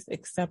is. You're just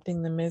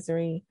accepting the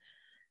misery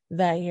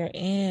that you're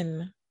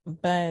in.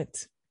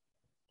 But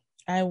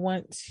I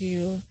want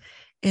to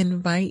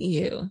invite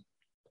you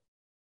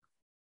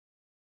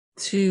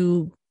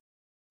to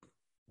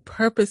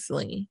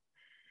purposely,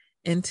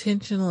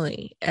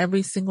 intentionally,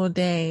 every single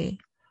day,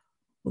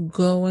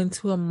 go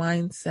into a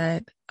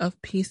mindset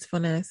of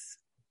peacefulness,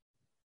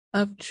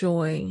 of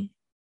joy,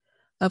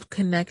 of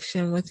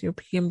connection with your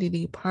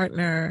PMDD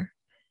partner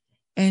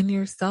and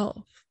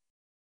yourself.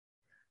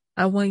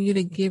 I want you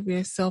to give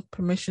yourself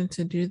permission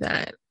to do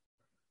that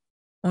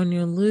on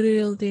your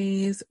luteal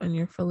days, on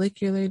your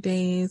follicular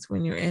days,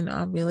 when you're in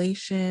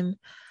ovulation.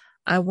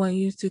 I want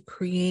you to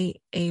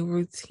create a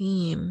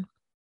routine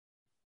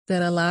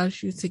that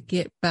allows you to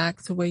get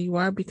back to where you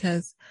are,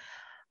 because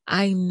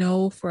I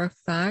know for a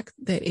fact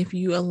that if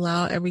you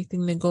allow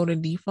everything to go to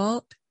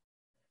default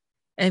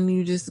and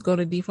you just go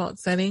to default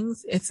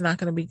settings, it's not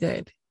going to be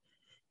good.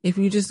 If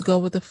you just go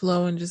with the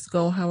flow and just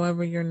go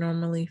however you're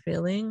normally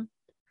feeling,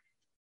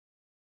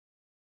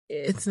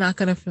 it's not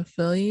going to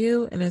fulfill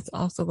you, and it's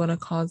also going to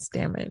cause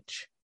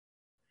damage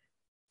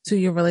to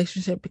your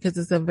relationship, because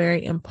it's a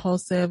very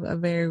impulsive, a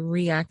very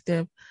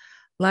reactive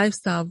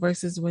lifestyle,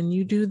 versus when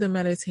you do the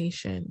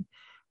meditation,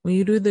 when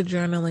you do the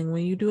journaling,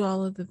 when you do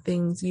all of the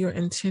things, you're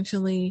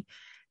intentionally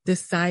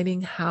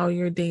deciding how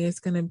your day is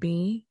going to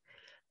be,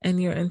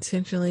 and you're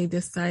intentionally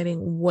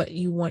deciding what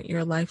you want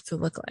your life to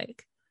look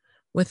like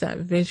with that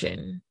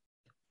vision.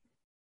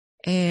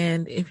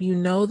 And if you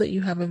know that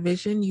you have a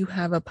vision, you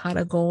have a pot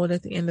of gold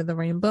at the end of the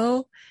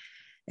rainbow.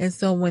 And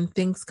so when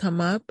things come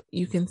up,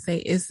 you can say,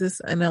 is this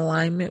an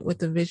alignment with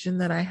the vision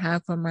that I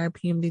have for my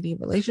PMDD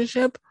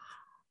relationship,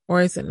 or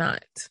is it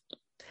not?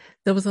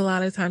 There was a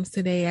lot of times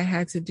today I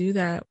had to do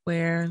that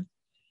where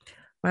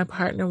my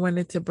partner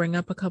wanted to bring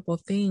up a couple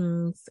of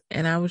things,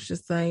 and I was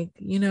just like,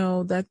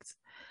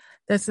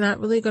 that's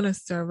not really going to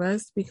serve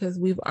us, because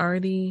we've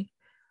already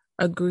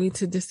agreed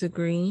to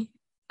disagree.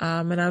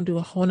 And I'll do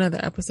a whole nother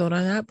episode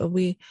on that, but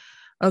we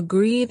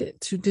agreed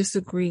to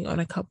disagree on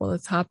a couple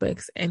of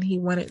topics, and he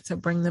wanted to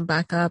bring them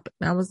back up.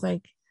 And I was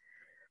like,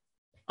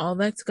 all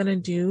that's going to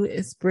do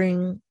is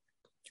bring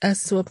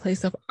us to a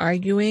place of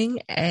arguing,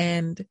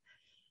 and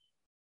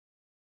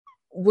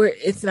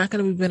it's not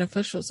going to be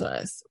beneficial to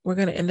us. We're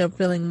going to end up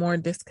feeling more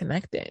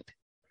disconnected.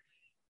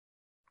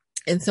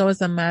 And so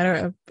it's a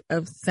matter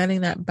of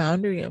setting that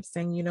boundary of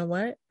saying, you know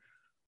what?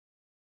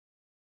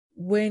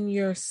 When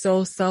you're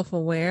so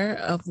self-aware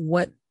of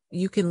what,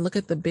 you can look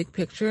at the big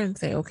picture and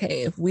say,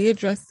 okay, if we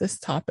address this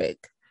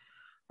topic,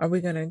 are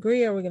we going to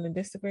agree? Are we going to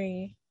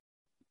disagree?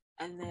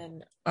 And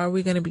then are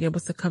we going to be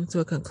able to come to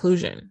a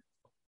conclusion?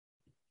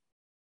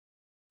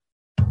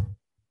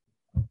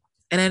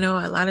 And I know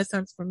a lot of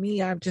times for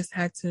me, I've just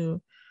had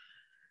to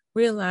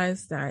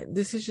realize that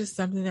this is just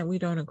something that we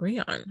don't agree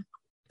on.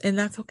 And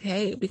that's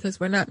okay, because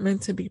we're not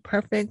meant to be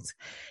perfect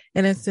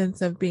in a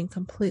sense of being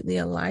completely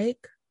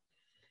alike.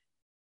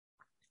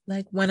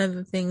 Like, one of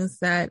the things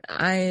that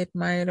I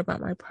admired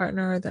about my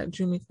partner, that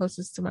drew me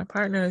closest to my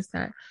partner, is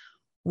that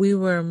we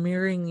were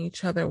mirroring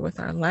each other with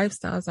our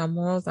lifestyles, our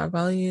morals, our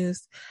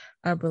values,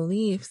 our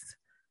beliefs.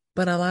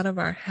 But a lot of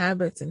our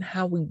habits and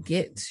how we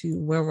get to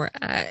where we're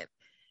at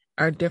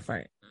are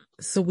different.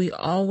 So we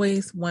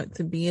always want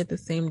to be at the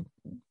same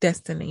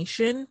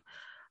destination,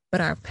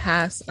 but our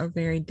paths are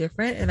very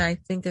different. And I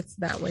think it's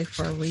that way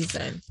for a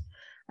reason.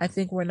 I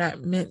think we're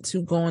not meant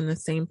to go on the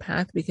same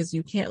path, because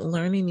you can't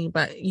learn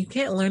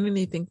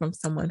anything from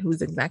someone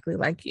who's exactly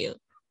like you.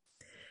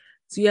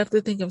 So you have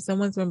to think, if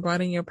someone's been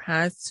brought in your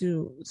path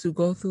to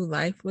go through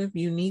life with,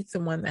 you need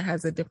someone that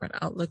has a different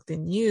outlook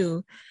than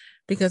you,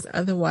 because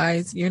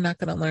otherwise you're not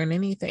going to learn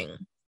anything.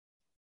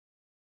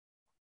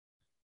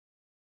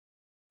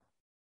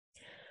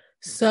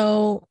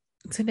 So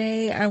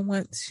today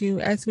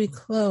as we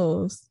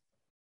close,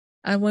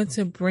 I want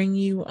to bring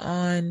you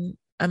on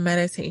a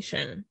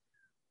meditation.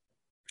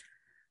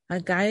 A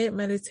guided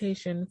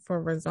meditation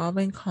for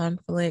resolving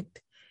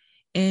conflict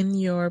in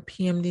your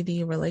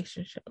PMDD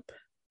relationship.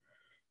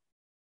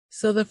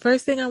 So the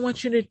first thing I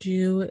want you to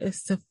do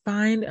is to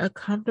find a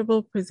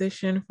comfortable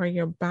position for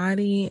your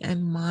body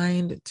and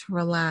mind to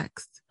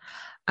relax.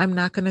 I'm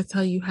not going to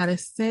tell you how to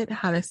sit,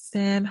 how to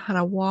stand, how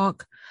to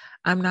walk.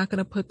 I'm not going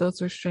to put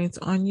those restraints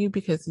on you,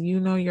 because you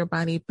know your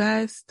body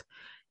best.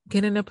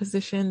 Get in a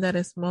position that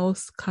is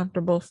most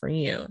comfortable for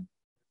you.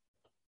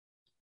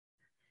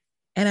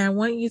 And I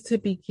want you to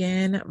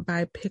begin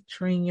by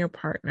picturing your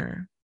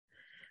partner,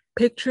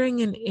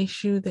 picturing an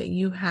issue that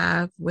you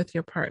have with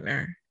your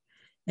partner,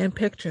 and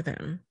picture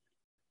them.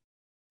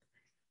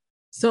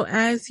 So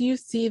as you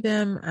see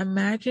them,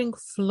 imagine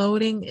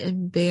floating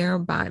in their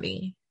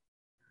body.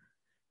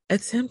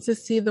 Attempt to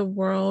see the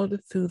world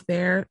through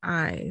their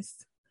eyes.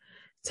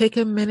 Take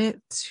a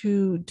minute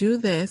to do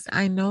this.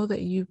 I know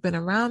that you've been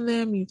around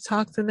them, you've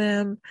talked to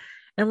them,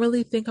 and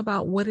really think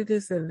about what it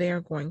is that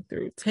they're going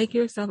through. Take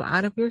yourself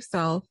out of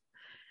yourself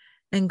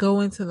and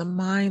go into the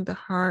mind, the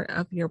heart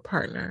of your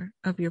partner,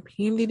 of your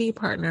PMDD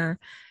partner,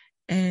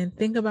 and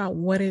think about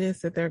what it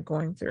is that they're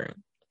going through.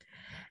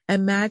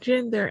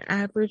 Imagine their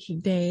average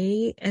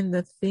day and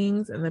the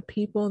things and the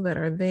people that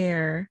are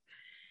there,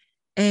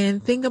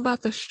 and think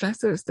about the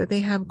stressors that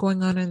they have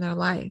going on in their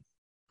life.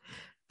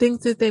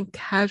 Things that they've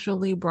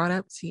casually brought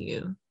up to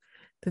you,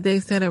 that they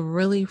said have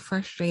really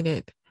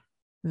frustrated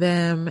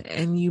them,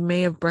 and you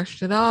may have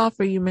brushed it off,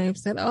 or you may have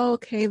said, oh,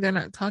 okay, they're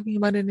not talking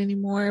about it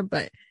anymore.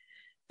 But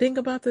think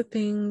about the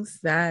things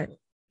that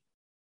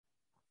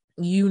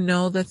you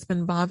know that's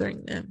been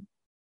bothering them.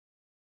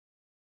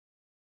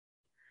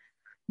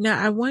 Now,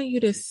 I want you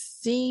to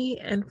see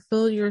and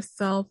feel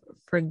yourself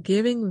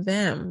forgiving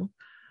them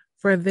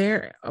for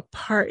their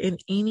part in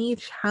any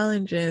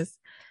challenges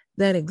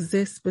that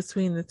exist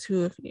between the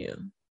two of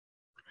you.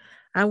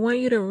 I want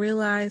you to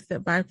realize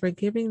that by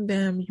forgiving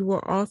them, you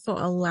are also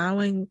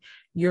allowing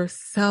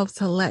yourself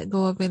to let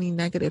go of any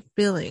negative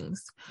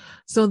feelings.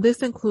 So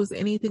this includes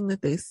anything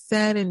that they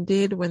said and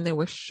did when they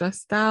were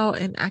stressed out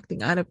and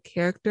acting out of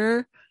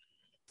character.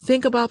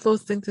 Think about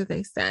those things that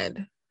they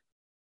said,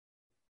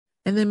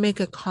 and then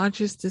make a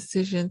conscious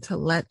decision to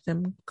let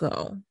them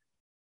go.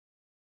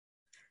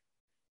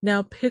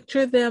 Now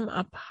picture them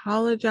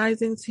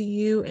apologizing to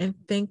you and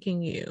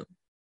thanking you.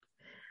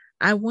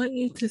 I want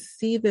you to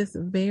see this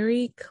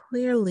very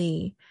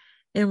clearly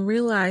and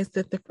realize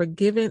that the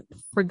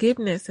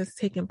forgiveness has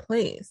taken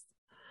place.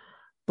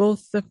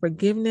 Both the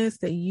forgiveness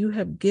that you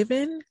have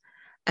given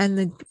and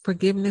the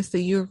forgiveness that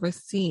you have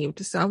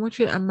received. So I want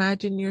you to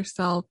imagine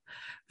yourself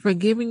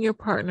forgiving your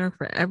partner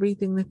for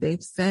everything that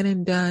they've said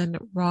and done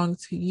wrong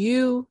to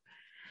you.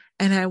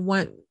 And I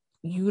want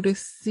you to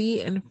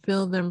see and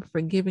feel them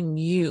forgiving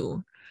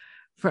you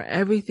for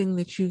everything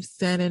that you've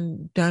said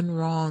and done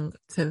wrong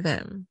to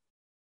them.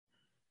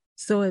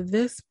 So at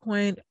this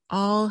point,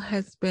 all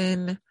has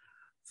been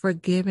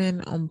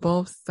forgiven on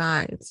both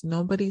sides.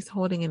 Nobody's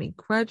holding any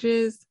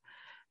grudges.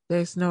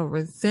 There's no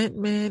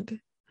resentment.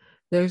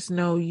 There's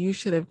no, you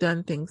should have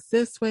done things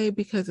this way,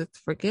 because it's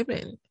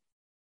forgiven.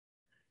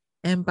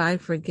 And by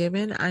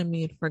forgiven, I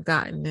mean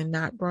forgotten and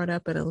not brought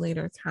up at a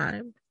later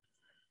time.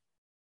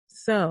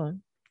 So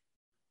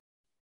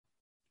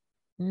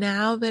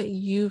now that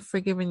you've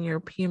forgiven your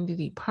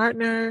PMDD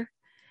partner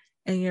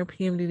and your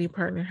PMDD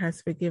partner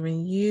has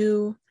forgiven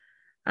you,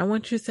 I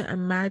want you to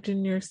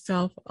imagine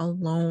yourself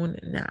alone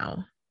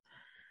now.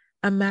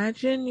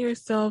 Imagine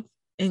yourself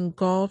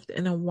engulfed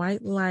in a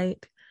white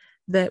light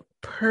that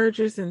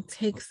purges and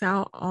takes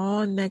out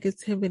all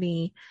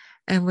negativity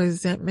and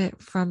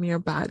resentment from your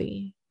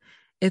body.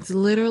 It's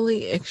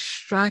literally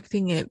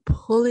extracting it,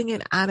 pulling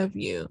it out of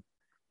you.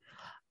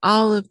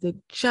 All of the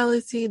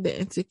jealousy, the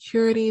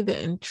insecurity, the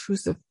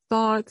intrusive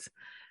thoughts,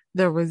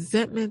 the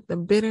resentment, the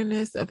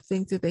bitterness of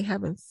things that they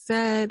haven't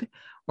said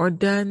or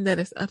done that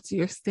is up to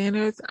your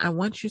standards. I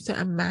want you to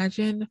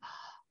imagine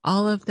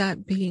all of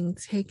that being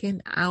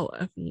taken out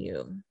of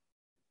you.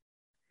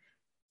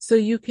 So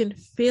you can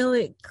feel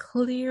it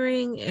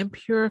clearing and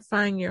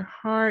purifying your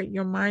heart,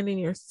 your mind, and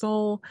your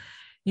soul.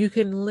 You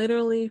can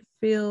literally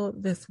feel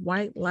this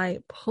white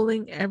light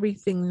pulling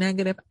everything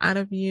negative out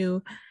of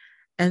you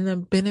and the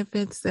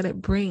benefits that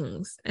it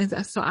brings.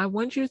 And so I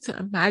want you to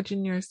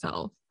imagine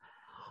yourself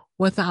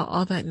without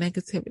all that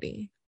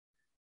negativity.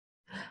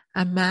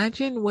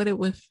 Imagine what it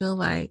would feel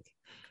like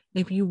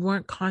if you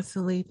weren't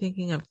constantly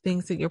thinking of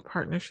things that your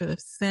partner should have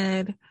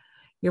said,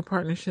 your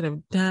partner should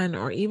have done,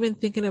 or even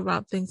thinking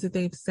about things that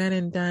they've said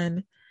and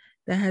done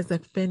that has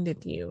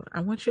offended you.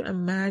 I want you to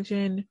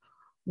imagine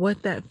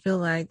what that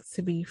feels like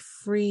to be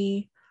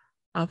free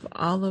of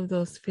all of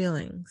those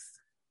feelings.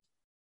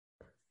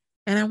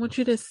 And I want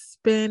you to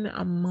spend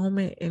a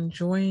moment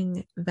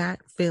enjoying that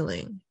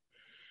feeling.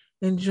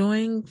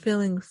 Enjoying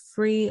feeling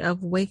free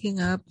of waking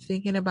up,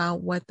 thinking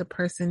about what the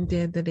person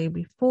did the day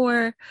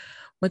before,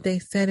 what they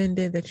said and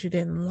did that you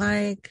didn't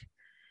like,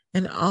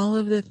 and all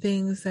of the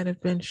things that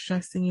have been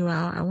stressing you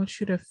out. I want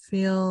you to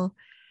feel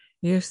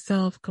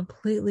yourself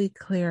completely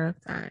clear of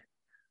that.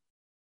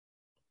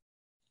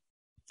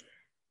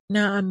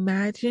 Now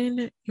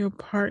imagine your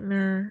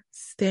partner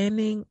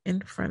standing in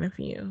front of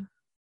you.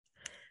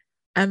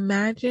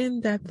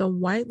 Imagine that the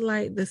white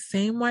light, the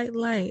same white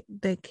light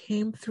that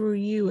came through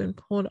you and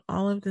pulled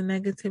all of the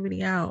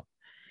negativity out,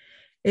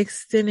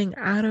 extending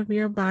out of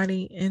your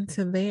body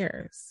into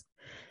theirs.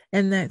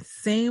 And that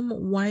same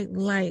white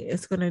light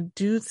is going to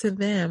do to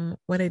them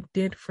what it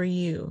did for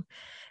you.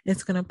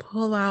 It's going to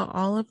pull out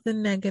all of the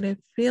negative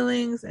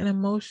feelings and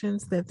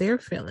emotions that they're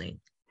feeling.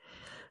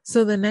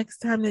 So the next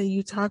time that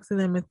you talk to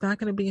them, it's not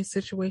going to be a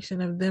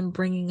situation of them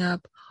bringing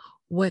up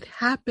what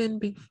happened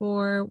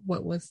before,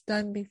 what was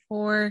done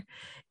before.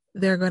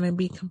 They're going to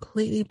be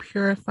completely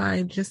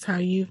purified just how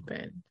you've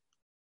been.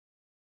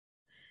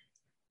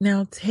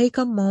 Now take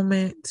a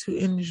moment to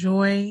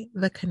enjoy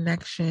the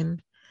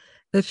connection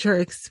that you're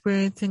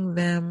experiencing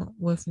them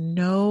with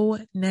no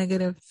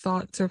negative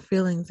thoughts or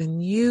feelings in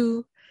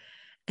you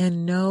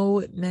and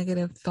no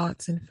negative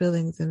thoughts and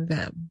feelings in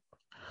them.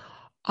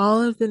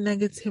 All of the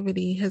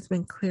negativity has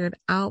been cleared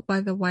out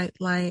by the white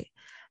light,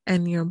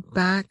 and you're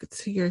back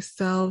to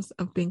yourselves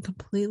of being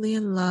completely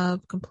in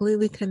love,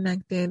 completely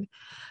connected,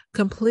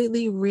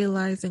 completely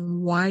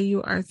realizing why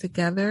you are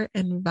together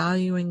and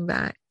valuing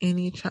that in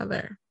each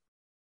other.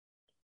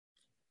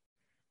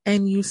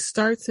 And you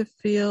start to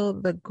feel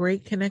the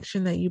great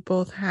connection that you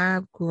both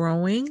have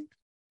growing.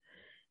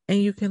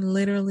 And you can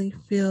literally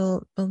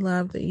feel the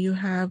love that you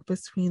have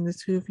between the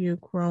two of you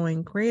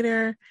growing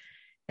greater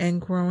and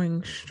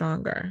growing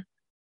stronger.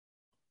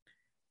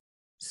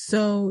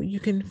 So you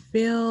can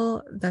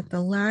feel that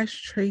the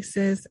last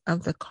traces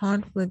of the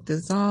conflict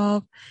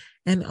dissolve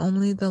and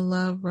only the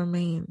love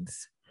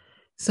remains.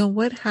 So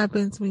what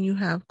happens when you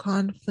have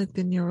conflict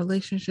in your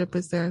relationship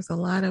is there's a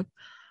lot of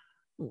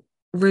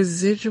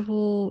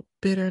residual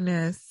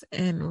bitterness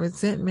and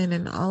resentment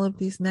and all of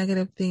these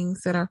negative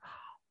things that are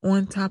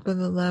on top of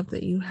the love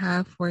that you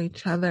have for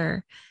each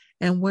other.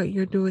 And what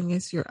you're doing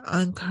is you're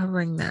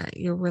uncovering that,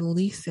 you're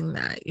releasing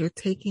that, you're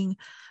taking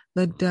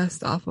the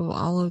dust off of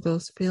all of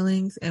those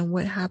feelings. And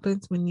what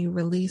happens when you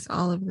release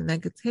all of the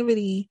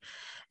negativity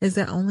is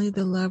that only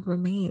the love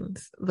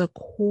remains, the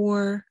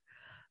core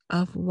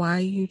of why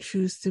you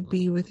choose to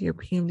be with your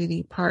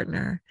PMDD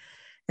partner.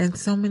 And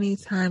so many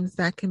times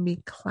that can be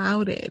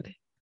clouded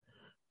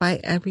by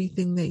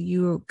everything that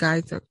you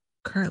guys are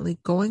currently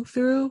going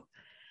through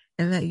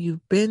and that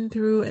you've been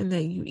through and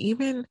that you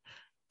even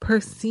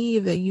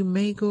perceive that you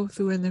may go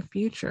through in the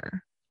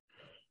future.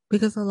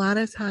 Because a lot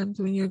of times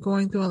when you're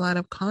going through a lot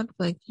of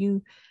conflict,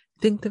 you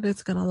think that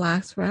it's going to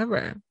last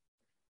forever.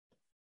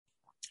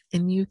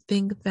 And you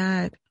think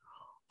that,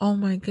 oh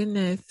my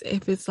goodness,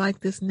 if it's like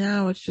this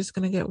now, it's just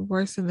going to get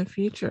worse in the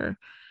future.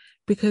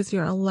 Because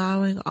you're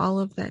allowing all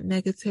of that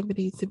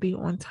negativity to be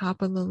on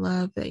top of the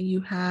love that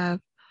you have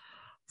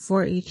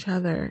for each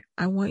other.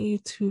 I want you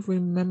to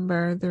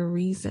remember the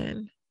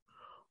reason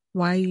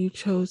why you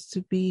chose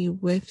to be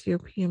with your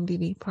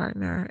PMDD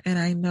partner. And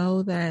I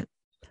know that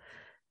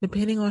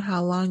depending on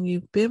how long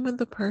you've been with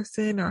the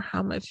person or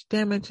how much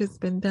damage has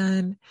been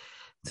done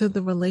to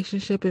the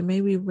relationship, it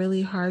may be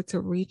really hard to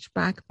reach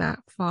back that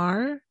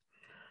far.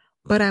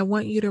 But I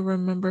want you to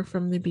remember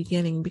from the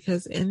beginning,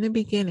 because in the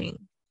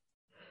beginning,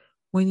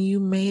 when you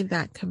made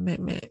that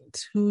commitment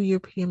to your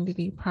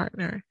PMDD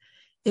partner,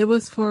 it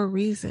was for a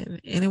reason,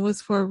 and it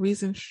was for a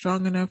reason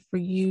strong enough for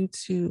you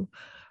to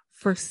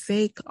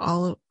forsake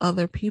all of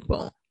other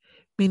people,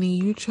 meaning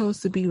you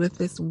chose to be with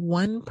this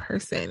one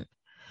person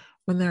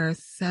when there are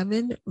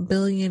 7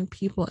 billion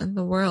people in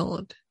the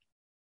world,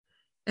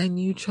 and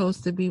you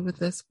chose to be with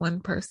this one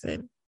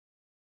person.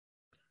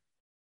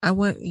 I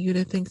want you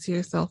to think to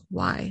yourself,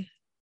 why?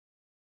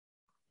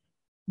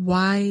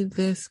 Why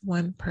this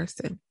one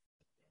person?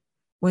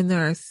 When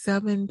there are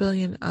 7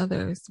 billion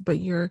others,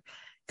 but you're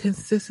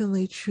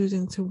consistently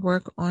choosing to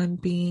work on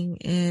being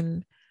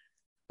in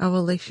a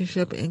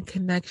relationship and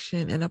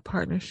connection and a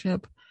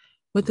partnership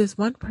with this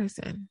one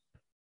person.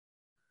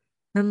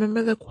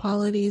 Remember the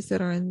qualities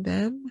that are in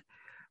them.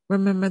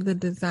 Remember the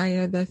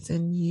desire that's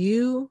in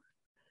you.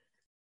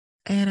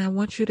 And I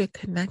want you to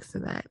connect to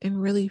that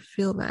and really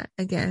feel that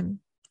again.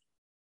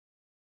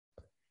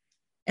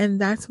 And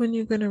that's when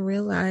you're going to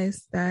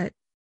realize that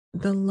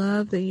the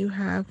love that you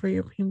have for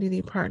your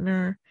PMDD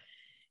partner,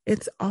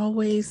 it's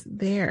always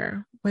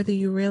there. Whether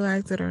you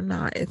realize it or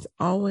not, it's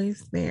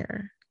always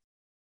there.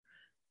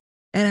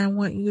 And I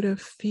want you to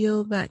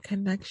feel that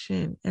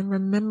connection and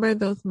remember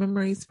those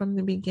memories from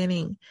the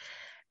beginning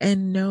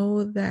and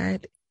know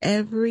that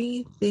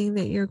everything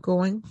that you're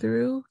going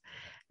through,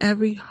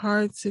 every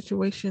hard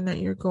situation that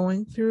you're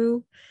going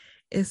through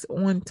is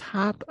on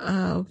top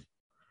of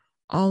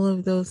all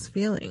of those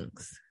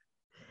feelings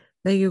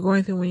that you're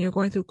going through when you're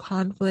going through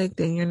conflict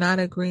and you're not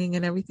agreeing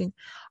and everything.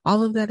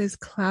 All of that is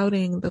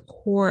clouding the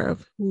core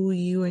of who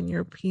you and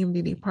your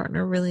PMDD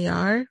partner really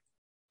are.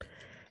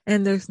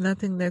 And there's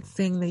nothing that's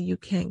saying that you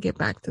can't get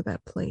back to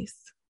that place.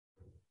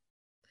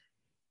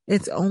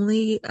 It's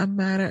only a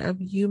matter of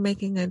you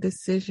making a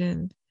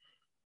decision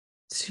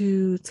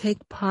to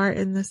take part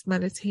in this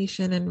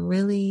meditation and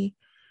really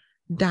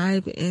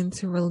dive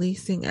into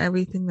releasing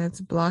everything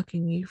that's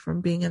blocking you from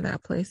being in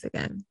that place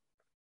again.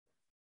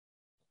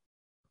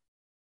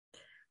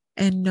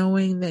 And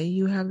knowing that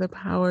you have the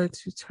power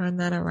to turn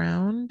that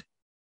around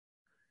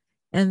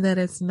and that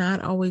it's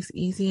not always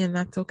easy, and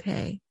that's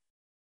okay.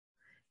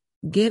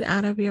 Get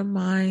out of your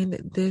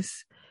mind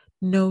this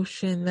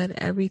notion that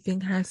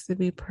everything has to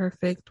be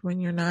perfect when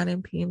you're not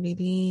in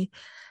PMDD,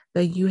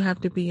 that you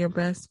have to be your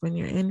best when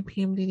you're in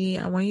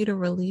PMDD. I want you to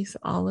release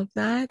all of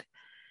that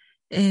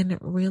and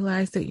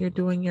realize that you're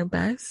doing your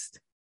best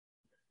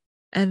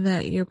and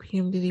that your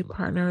PMDD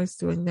partner is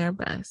doing their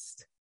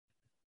best.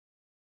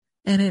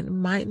 And it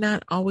might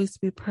not always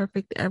be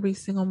perfect every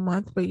single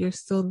month, but you're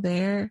still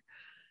there.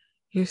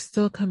 You're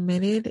still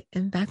committed,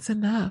 and that's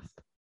enough.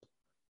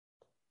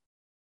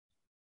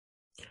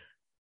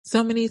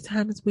 So many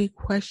times we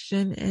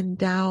question and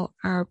doubt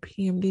our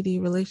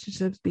PMDD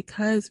relationships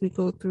because we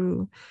go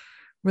through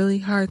really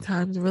hard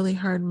times, really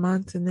hard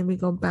months, and then we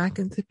go back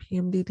into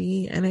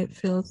PMDD and it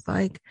feels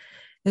like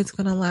it's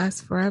going to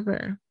last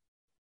forever.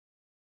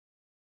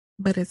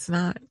 But it's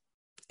not.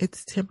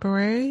 It's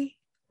temporary,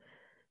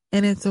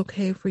 and it's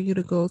okay for you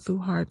to go through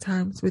hard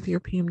times with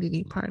your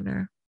PMDD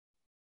partner.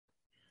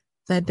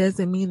 That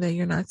doesn't mean that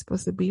you're not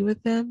supposed to be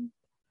with them.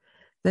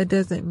 That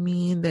doesn't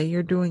mean that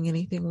you're doing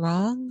anything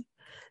wrong.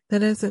 That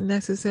doesn't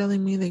necessarily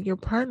mean that your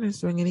partner's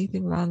doing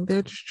anything wrong.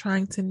 They're just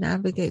trying to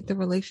navigate the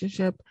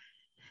relationship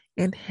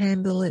and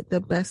handle it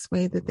the best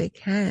way that they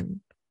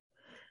can.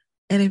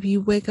 And if you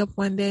wake up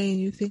one day and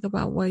you think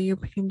about what your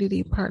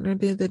PMDD partner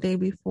did the day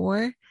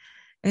before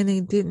and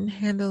they didn't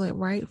handle it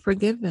right,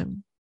 forgive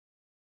them.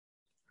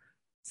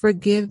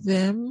 Forgive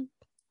them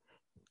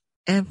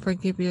and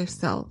forgive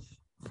yourself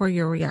for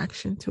your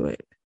reaction to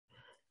it.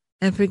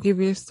 And forgive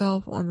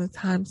yourself on the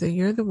times that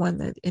you're the one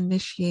that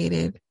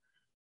initiated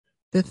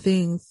the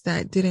things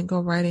that didn't go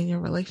right in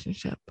your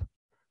relationship.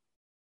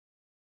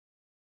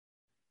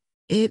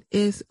 It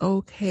is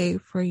okay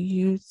for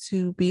you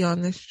to be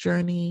on this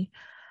journey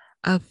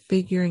of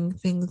figuring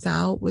things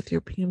out with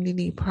your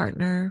PMDD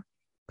partner,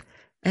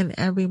 and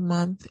every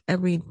month,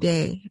 every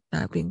day,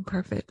 not being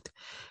perfect.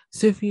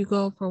 So if you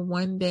go for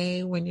one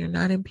day when you're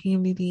not in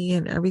PMDD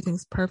and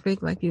everything's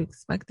perfect like you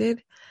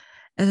expected,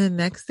 and the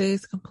next day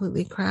is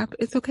completely crap,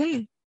 it's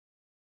okay.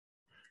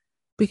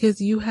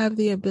 Because you have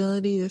the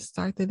ability to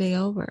start the day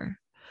over.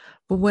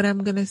 But what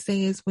I'm going to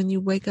say is when you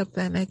wake up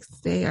that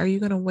next day, are you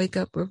going to wake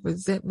up with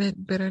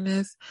resentment,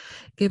 bitterness,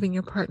 giving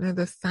your partner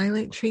the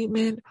silent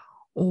treatment,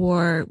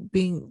 or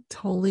being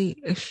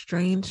totally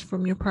estranged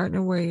from your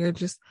partner where you're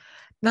just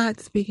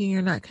not speaking,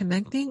 you're not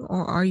connecting?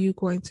 Or are you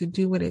going to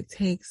do what it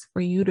takes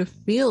for you to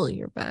feel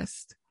your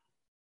best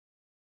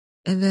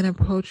and then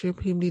approach your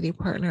PMDD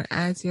partner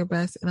as your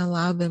best and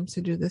allow them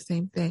to do the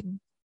same thing?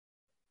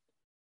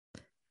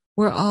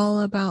 We're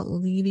all about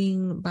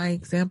leading by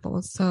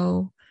example.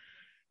 So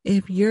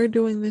if you're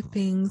doing the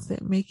things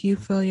that make you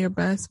feel your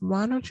best,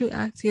 why don't you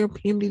ask your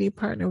PMDD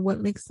partner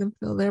what makes them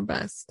feel their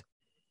best?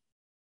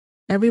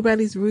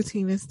 Everybody's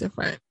routine is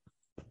different.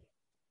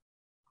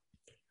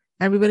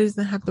 Everybody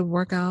doesn't have to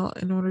work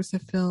out in order to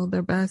feel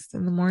their best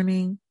in the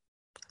morning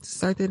to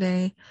start the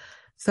day.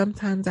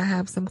 Sometimes I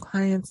have some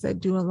clients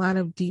that do a lot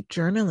of deep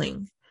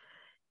journaling,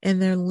 and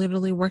they're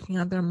literally working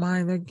out their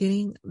mind. They're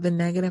getting the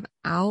negative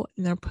out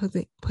and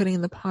they're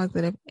putting the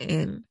positive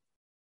in.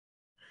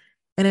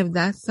 And if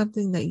that's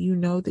something that you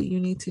know that you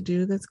need to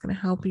do that's going to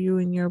help you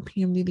in your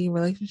PMDD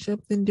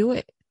relationship, then do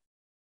it.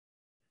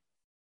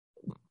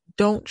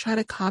 Don't try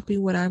to copy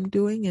what I'm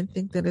doing and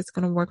think that it's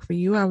going to work for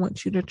you. I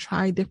want you to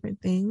try different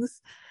things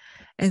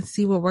and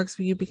see what works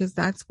for you, because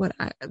that's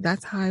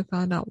how I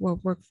found out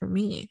what worked for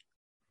me.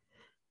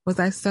 Was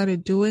I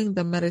started doing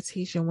the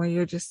meditation where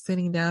you're just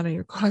sitting down and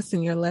you're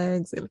crossing your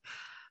legs and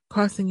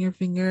crossing your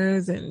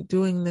fingers and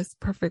doing this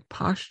perfect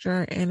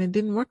posture, and it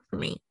didn't work for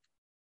me.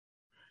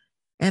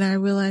 And I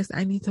realized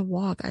I need to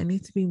walk. I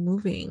need to be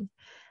moving.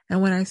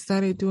 And when I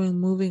started doing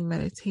moving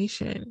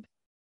meditation,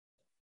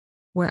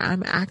 where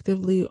I'm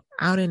actively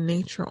out in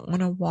nature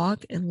on a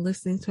walk and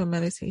listening to a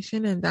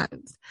meditation, and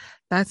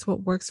that's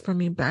what works for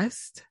me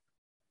best,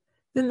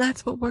 then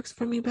that's what works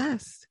for me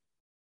best.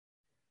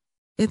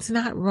 It's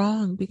not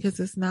wrong, because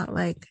it's not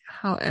like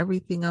how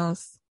everything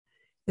else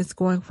is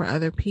going for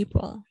other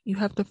people. You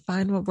have to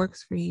find what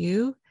works for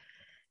you,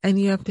 and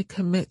you have to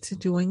commit to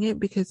doing it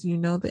because you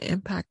know the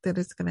impact that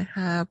it's going to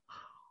have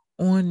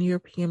on your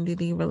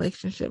PMDD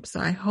relationship. So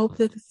I hope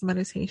that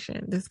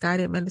this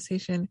guided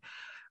meditation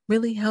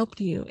really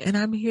helped you. And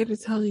I'm here to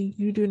tell you,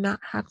 you do not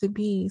have to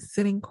be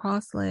sitting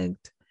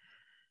cross-legged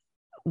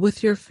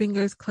with your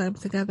fingers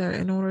clamped together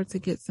in order to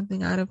get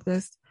something out of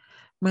this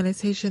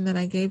meditation that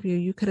I gave you.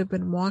 You could have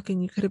been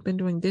walking, you could have been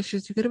doing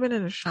dishes, you could have been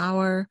in a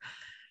shower,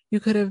 you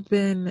could have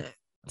been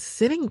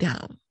sitting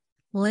down,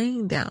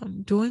 laying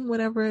down, doing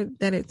whatever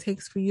that it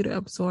takes for you to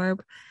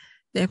absorb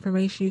the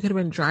information. You could have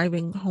been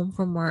driving home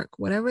from work.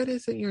 Whatever it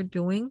is that you're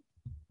doing,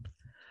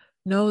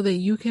 know that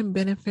you can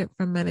benefit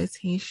from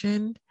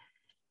meditation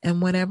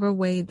in whatever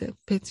way that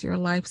fits your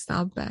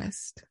lifestyle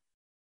best.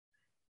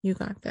 You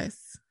got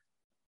this.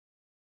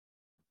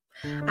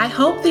 I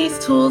hope these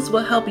tools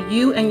will help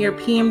you and your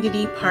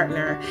PMDD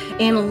partner.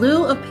 In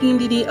lieu of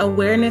PMDD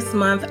Awareness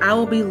Month, I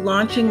will be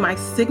launching my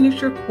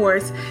signature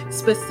course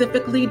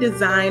specifically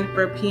designed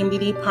for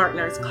PMDD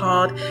partners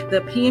called the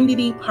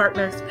PMDD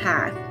Partners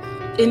Path.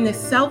 In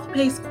this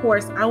self-paced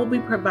course, I will be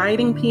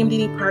providing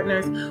PMDD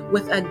partners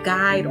with a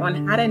guide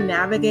on how to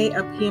navigate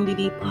a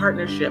PMDD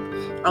partnership,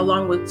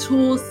 along with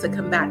tools to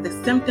combat the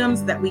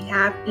symptoms that we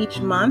have each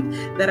month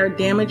that are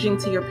damaging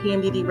to your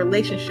PMDD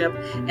relationship,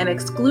 and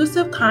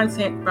exclusive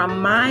content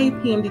from my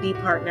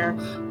PMDD partner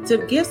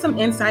to give some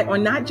insight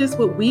on not just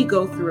what we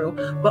go through,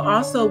 but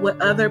also what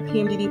other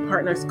PMDD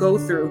partners go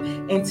through,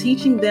 and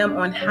teaching them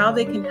on how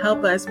they can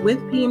help us with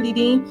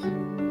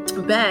PMDD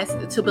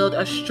best to build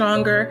a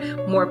stronger,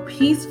 more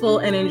peaceful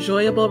and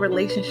enjoyable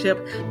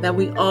relationship that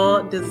we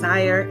all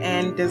desire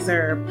and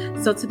deserve.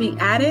 So to be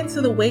added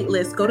to the wait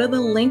list, go to the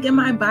link in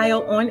my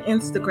bio on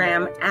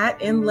Instagram at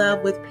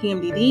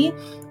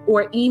inlovewithpmdd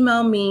or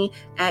email me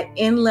at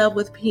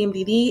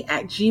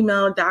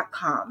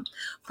inlovewithpmdd@gmail.com.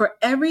 For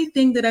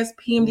everything that as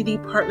PMDD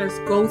partners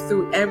go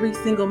through every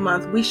single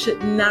month, we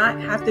should not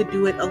have to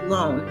do it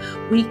alone.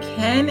 We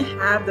can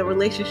have the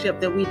relationship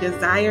that we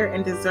desire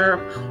and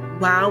deserve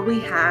while we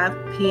have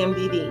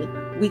PMDD.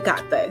 We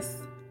got this.